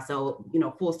right now. So,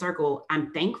 full circle,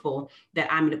 I'm thankful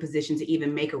that I'm in a position to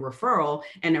even make a referral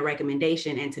and a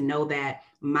recommendation, and to know that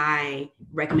my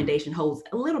recommendation holds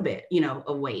a little bit,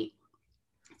 of weight.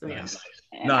 So yeah. Nice.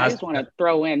 And I just want to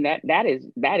throw in that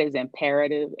is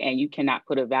imperative, and you cannot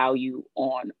put a value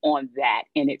on that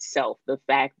in itself. The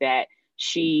fact that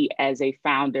she, as a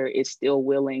founder, is still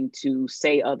willing to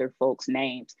say other folks'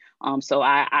 names. So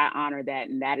I honor that,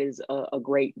 and that is a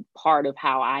great part of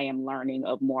how I am learning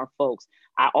of more folks.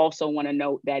 I also want to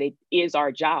note that it is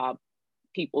our job,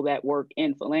 people that work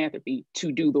in philanthropy,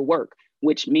 to do the work,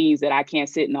 which means that I can't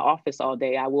sit in the office all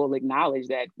day. I will acknowledge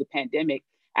that the pandemic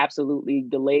absolutely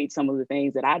delayed some of the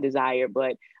things that I desire,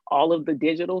 but all of the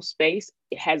digital space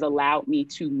has allowed me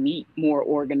to meet more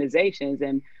organizations.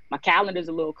 And my calendar's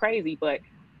a little crazy, but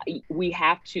we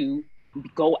have to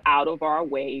go out of our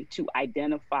way to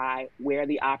identify where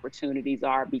the opportunities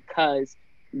are, because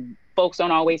folks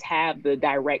don't always have the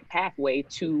direct pathway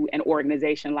to an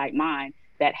organization like mine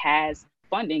that has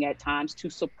funding at times to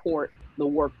support the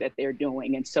work that they're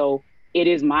doing. And so it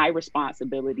is my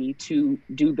responsibility to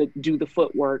do the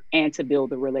footwork, and to build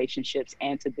the relationships,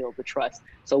 and to build the trust,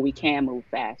 so we can move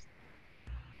fast.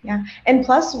 Yeah, and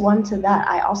plus one to that,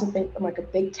 I also think from like a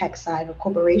big tech side, a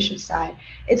corporation side,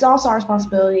 it's also our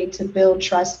responsibility to build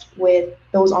trust with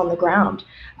those on the ground.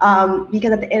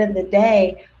 Because at the end of the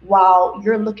day, while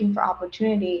you're looking for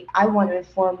opportunity, I want to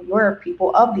inform your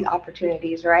people of the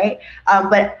opportunities, right?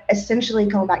 But essentially,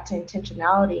 coming back to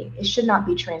intentionality, it should not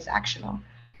be transactional.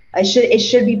 It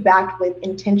should be backed with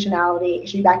intentionality. It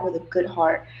should be backed with a good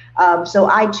heart. So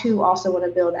I too also want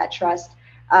to build that trust.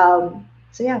 So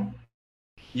yeah.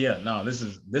 Yeah, no, this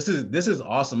is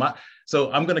awesome.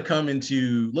 So I'm going to come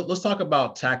into, let's talk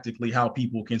about tactically how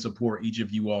people can support each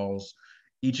of you all's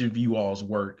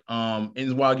work.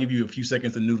 And while I'll give you a few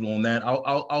seconds to noodle on that,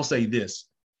 I'll say this.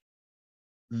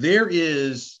 There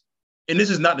is, and this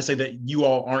is not to say that you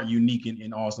all aren't unique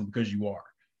and awesome, because you are.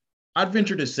 I'd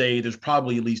venture to say there's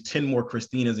probably at least 10 more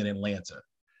Kristinas in Atlanta.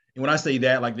 And when I say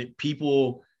that, like, the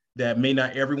people that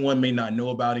everyone may not know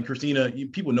about, and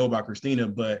Kristina, people know about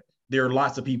Kristina, but there are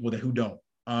lots of people who don't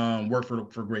work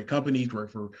for great companies,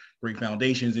 work for great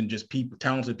foundations, and just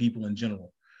talented people in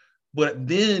general. But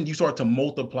then you start to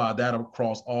multiply that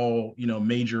across all,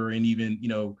 major and even,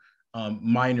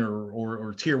 minor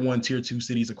or tier 1, tier 2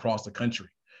 cities across the country.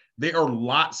 There are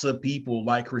lots of people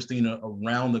like Kristina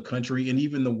around the country and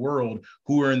even the world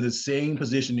who are in the same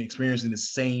position, experiencing the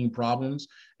same problems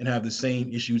and have the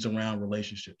same issues around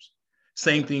relationships.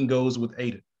 Same thing goes with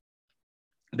Adah.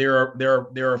 There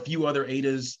are a few other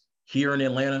Adahs here in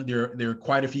Atlanta. There are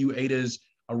quite a few Adahs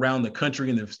around the country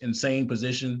in the same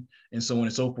position, and so on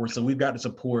and so forth. So we've got to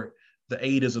support the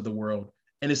Adahs of the world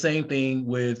And the same thing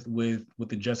with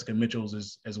the Jessica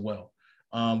Mitchells as well.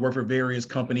 Work for various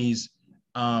companies,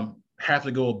 have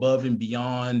to go above and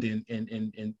beyond,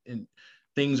 and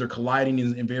things are colliding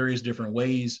in various different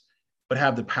ways, but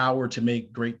have the power to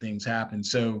make great things happen.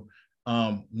 So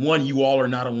one, you all are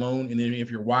not alone. And then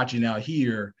if you're watching out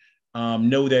here,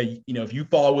 know that, if you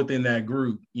fall within that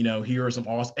group, here are some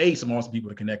awesome people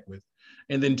to connect with.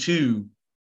 And then two,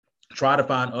 try to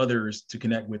find others to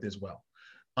connect with as well.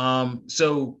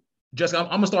 So Jessica, I'm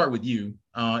gonna start with you,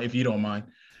 if you don't mind.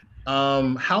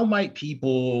 How might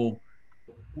people,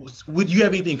 would you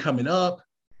have anything coming up?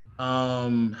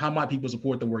 How might people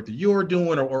support the work that you're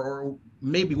doing, or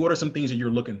maybe what are some things that you're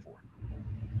looking for?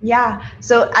 Yeah,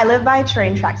 so I live by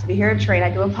train tracks. If you hear a train, I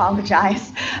do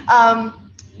apologize.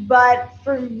 But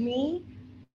for me,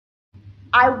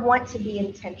 I want to be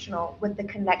intentional with the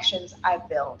connections I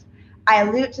build. I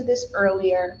alluded to this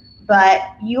earlier, but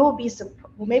you'll be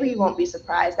maybe you won't be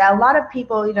surprised that a lot of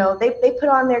people, they put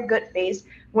on their good face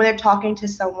when they're talking to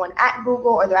someone at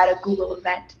Google or they're at a Google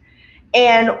event.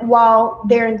 And while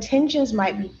their intentions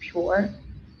might be pure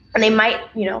and they might,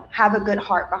 have a good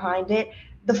heart behind it,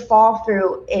 the fall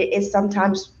through is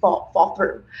sometimes fall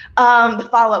through. The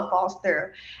follow up falls through.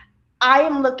 I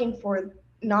am looking for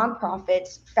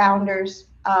nonprofits, founders,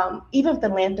 even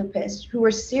philanthropists who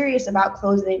are serious about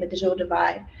closing the digital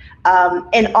divide,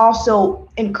 and also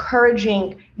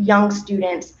encouraging young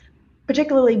students,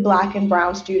 particularly Black and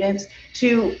Brown students,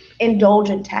 to indulge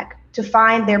in tech, to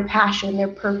find their passion, their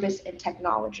purpose in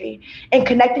technology, and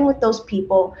connecting with those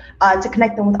people to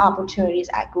connect them with opportunities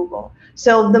at Google.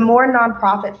 So the more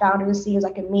nonprofit founders and CEOs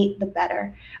I can meet, the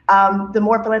better. The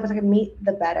more philanthropists I can meet,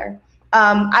 the better.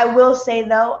 I will say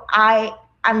though,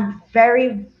 I'm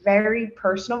very, very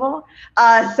personable.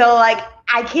 So like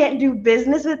I can't do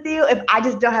business with you if I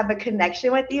just don't have a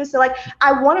connection with you. So like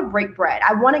I want to break bread.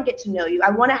 I want to get to know you.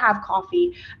 I want to have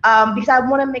coffee because I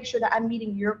want to make sure that I'm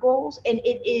meeting your goals and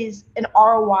it is an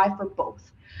ROI for both.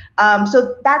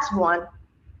 So that's one.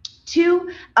 Two,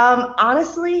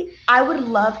 honestly, I would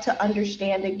love to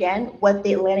understand again what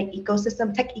the Atlanta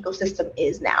tech ecosystem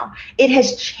is now. It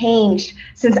has changed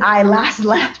since I last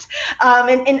left,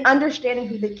 and understanding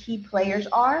who the key players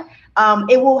are,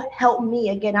 it will help me,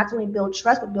 again, not only build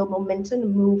trust, but build momentum to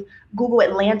move Google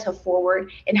Atlanta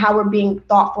forward and how we're being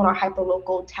thoughtful in our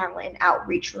hyperlocal talent and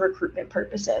outreach for recruitment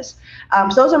purposes. So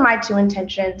those are my two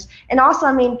intentions. And also,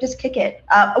 just kick it.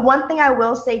 One thing I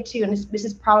will say too, and this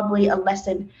is probably a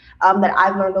lesson that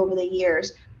I've learned over the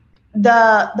years,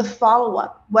 the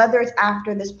follow-up, whether it's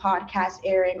after this podcast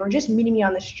airing or just meeting me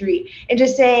on the street and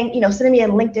just saying, sending me a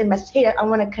LinkedIn message, hey, I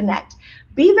want to connect.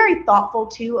 Be very thoughtful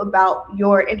too about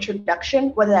your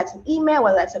introduction, whether that's an email,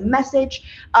 whether that's a message.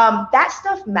 That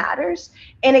stuff matters.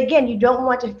 And again, you don't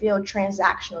want to feel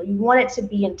transactional. You want it to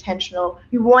be intentional.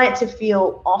 You want it to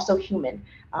feel also human.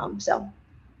 So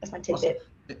that's my tidbit. Awesome.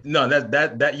 No,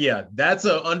 that's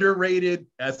an underrated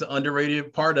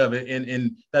part of it.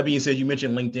 And that being said, you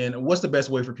mentioned LinkedIn. What's the best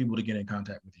way for people to get in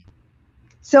contact with you?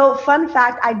 So fun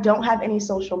fact, I don't have any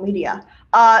social media.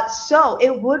 So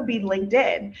it would be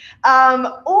LinkedIn.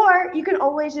 Or you can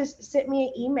always just send me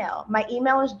an email. My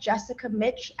email is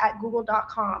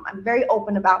jessicamitch@google.com. I'm very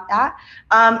open about that.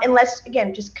 And let's,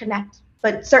 again, just connect,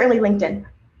 but certainly LinkedIn.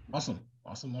 Awesome.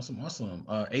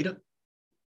 Adah?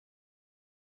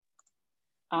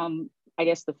 I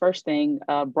guess the first thing,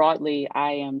 broadly,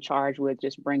 I am charged with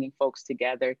just bringing folks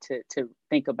together to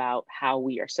think about how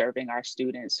we are serving our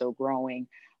students. So growing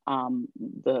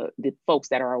the folks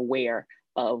that are aware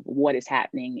of what is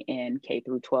happening in K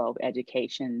through 12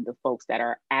 education, the folks that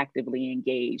are actively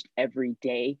engaged every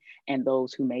day, and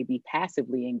those who may be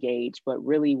passively engaged, but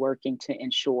really working to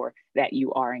ensure that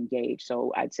you are engaged.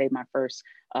 So I'd say my first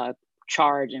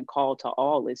charge and call to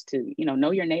all is to,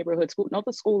 know your neighborhood school, know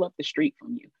the school up the street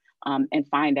from you. And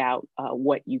find out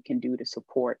what you can do to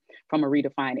support. From a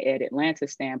redefinED Atlanta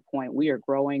standpoint, we are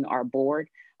growing our board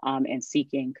and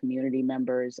seeking community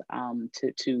members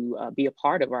to be a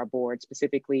part of our board,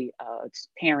 specifically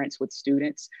parents with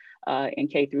students in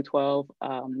K through 12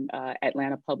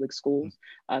 Atlanta public schools.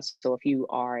 So if you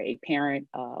are a parent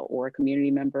or a community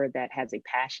member that has a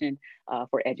passion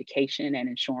for education and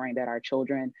ensuring that our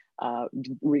children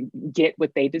get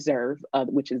what they deserve,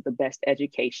 which is the best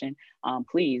education,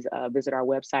 please visit our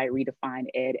website,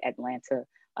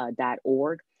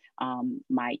 redefinEDatlanta.org.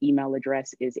 My email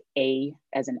address is A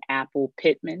as in Apple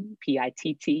Pittman,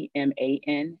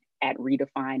 Pittman,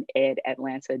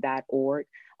 @redefinEDatlanta.org.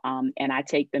 And I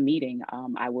take the meeting.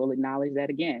 I will acknowledge that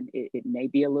again. It may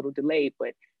be a little delayed,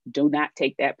 but do not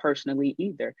take that personally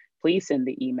either. please send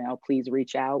the email, please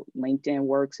reach out. LinkedIn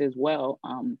works as well.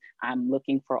 I'm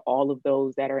looking for all of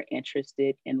those that are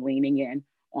interested in leaning in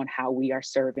on how we are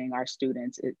serving our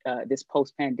students this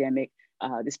post-pandemic,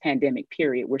 this pandemic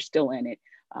period. We're still in it.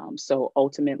 So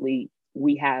ultimately,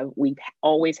 we've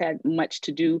always had much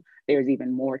to do. There's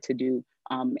even more to do,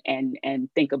 and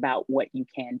think about what you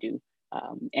can do,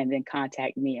 and then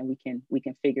contact me, and we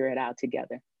can figure it out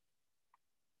together.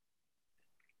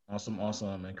 Awesome.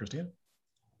 And Kristina?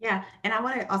 Yeah, and I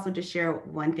want to also just share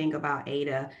one thing about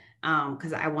Adah,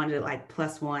 because I wanted to like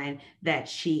plus one that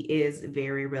she is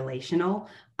very relational,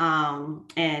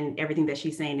 and everything that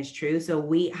she's saying is true. So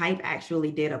Hype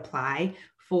actually did apply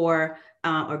for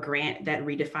a grant that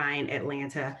Redefine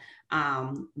Atlanta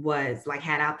was like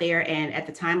had out there, and at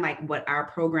the time, like what our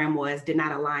program was did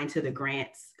not align to the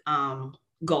grant's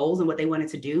goals and what they wanted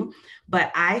to do.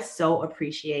 But I so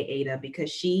appreciate Adah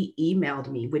because she emailed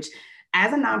me, which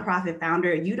as a nonprofit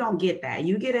founder, you don't get that.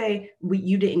 You get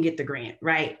you didn't get the grant,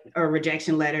 right? Or a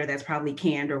rejection letter that's probably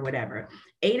canned or whatever.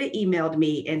 Adah emailed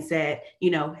me and said,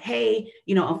 hey,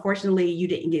 unfortunately you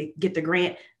didn't get the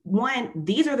grant. One,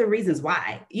 these are the reasons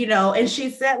why, and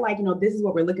she said like, this is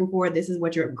what we're looking for. This is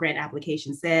what your grant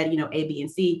application said, A, B,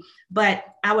 and C. But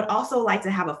I would also like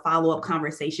to have a follow-up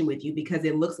conversation with you because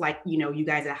it looks like, you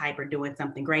guys at Hype are doing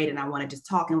something great. And I want to just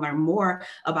talk and learn more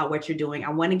about what you're doing. I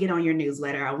want to get on your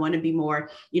newsletter. I want to be more,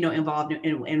 involved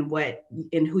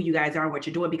in who you guys are and what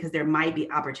you're doing, because there might be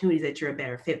opportunities that you're a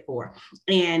better fit for.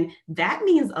 And that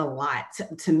means a lot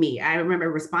to me. I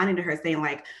remember responding to her saying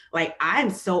like,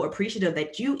 I'm so appreciative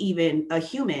that you, even a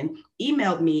human,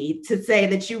 emailed me to say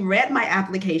that you read my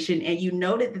application and you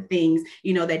noted the things,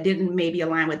 that didn't maybe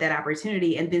align with that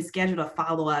opportunity, and then scheduled a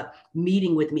follow-up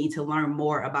meeting with me to learn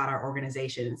more about our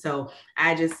organization. So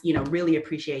I just, really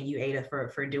appreciate you, Adah,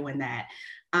 for doing that.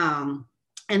 And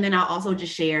then I'll also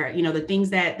just share, the things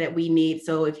that we need.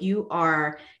 So if you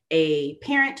are a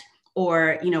parent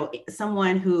or,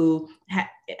 someone who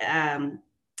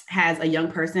has a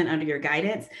young person under your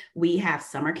guidance, we have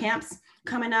summer camps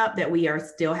coming up that we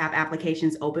still have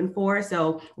applications open for.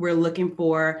 So we're looking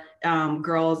for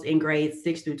girls in grades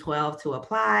 6 through 12 to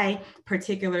apply,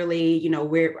 particularly,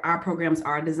 our programs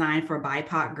are designed for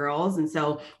BIPOC girls. And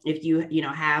so if you,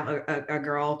 have a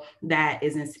girl that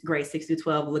is in grade 6 through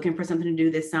 12 looking for something to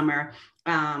do this summer,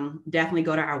 definitely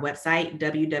go to our website,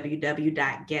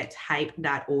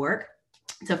 www.gethype.org.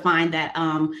 to find that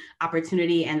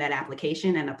opportunity and that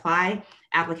application and apply.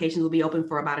 Applications will be open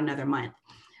for about another month.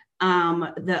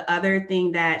 The other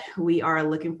thing that we are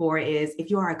looking for is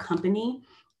if you are a company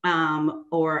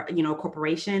or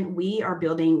corporation, we are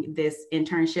building this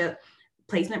internship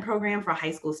placement program for high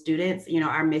school students.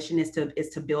 Our mission is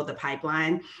to build the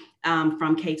pipeline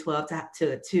from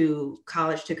K-12 to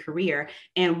college to career.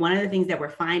 And one of the things that we're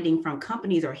finding from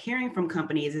companies or hearing from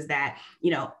companies is that,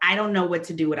 I don't know what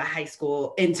to do with a high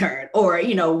school intern, or,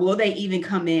 will they even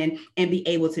come in and be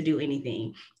able to do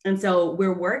anything? And so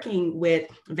we're working with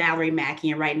Valerie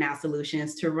Mackey and Right Now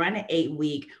Solutions to run an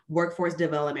 8-week workforce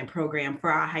development program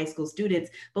for our high school students.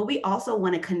 But we also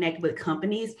want to connect with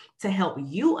companies to help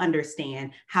you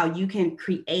understand how you can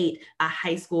create a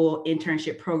high school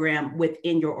internship program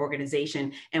within your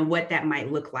organization and what that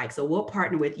might look like. So we'll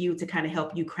partner with you to kind of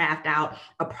help you craft out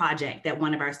a project that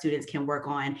one of our students can work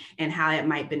on and how it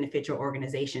might benefit your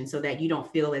organization, so that you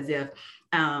don't feel as if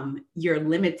you're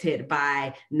limited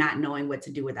by not knowing what to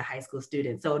do with a high school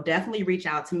student. So definitely reach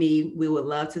out to me. We would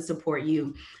love to support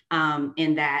you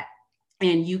in that.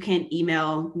 And you can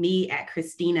email me at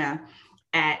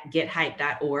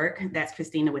Kristina@gethype.org. That's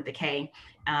Kristina with the K,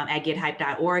 at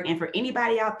gethype.org. And for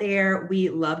anybody out there, we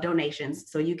love donations.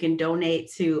 So you can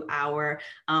donate to our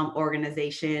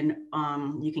organization.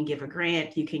 You can give a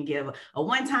grant, you can give a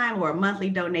one-time or a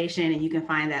monthly donation, and you can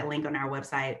find that link on our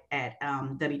website at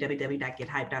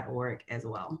www.gethype.org as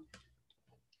well.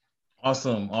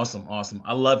 Awesome.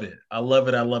 I love it.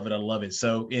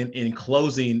 So in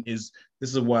closing, this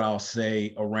is what I'll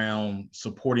say around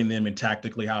supporting them and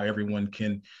tactically how everyone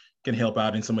can help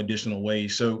out in some additional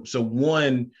ways. So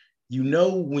one,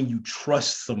 when you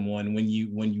trust someone, when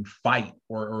you fight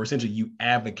or essentially you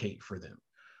advocate for them.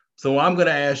 So what I'm going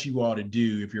to ask you all to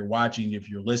do, if you're watching, if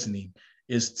you're listening,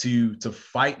 is to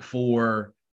fight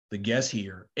for the guests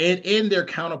here and their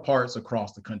counterparts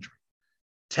across the country.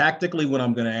 Tactically, what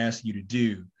I'm going to ask you to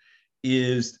do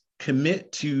is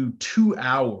commit to 2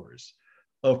 hours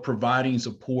of providing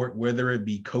support, whether it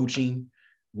be coaching,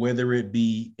 whether it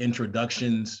be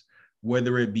introductions,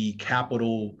 whether it be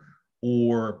capital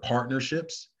or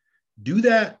partnerships. Do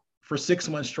that for 6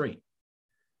 months straight.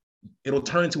 It'll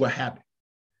turn into a habit.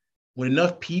 When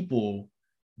enough people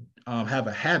have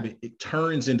a habit, it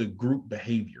turns into group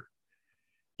behavior.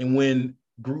 And when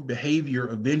group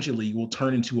behavior eventually will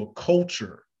turn into a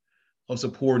culture of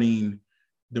supporting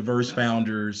diverse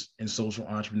founders and social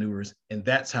entrepreneurs. And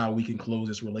that's how we can close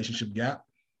this relationship gap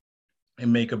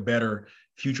and make a better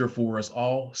future for us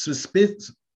all.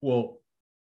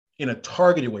 In a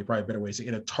targeted way, probably a better way to say,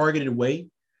 in a targeted way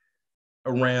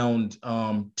around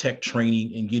tech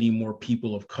training and getting more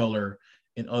people of color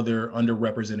and other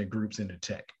underrepresented groups into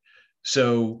tech.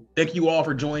 So thank you all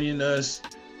for joining us.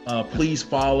 Please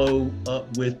follow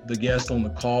up with the guests on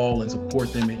the call and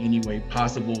support them in any way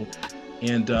possible.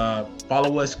 And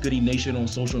follow us, Goody Nation, on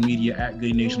social media at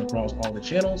Goody Nation across all the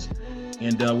channels.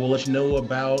 And we'll let you know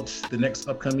about the next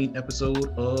upcoming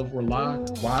episode of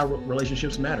Why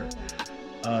Relationships Matter.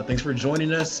 Thanks for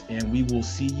joining us, and we will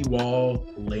see you all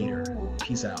later.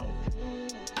 Peace out.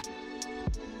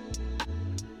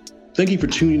 Thank you for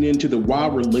tuning in to the Why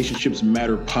Relationships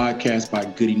Matter podcast by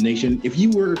Goody Nation. If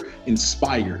you were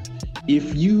inspired,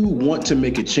 if you want to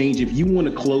make a change, if you want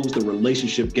to close the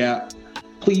relationship gap,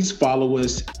 please follow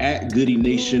us at Goody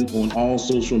Nation on all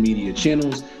social media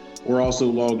channels, or also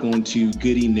log on to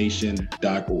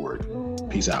goodynation.org.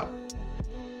 Peace out.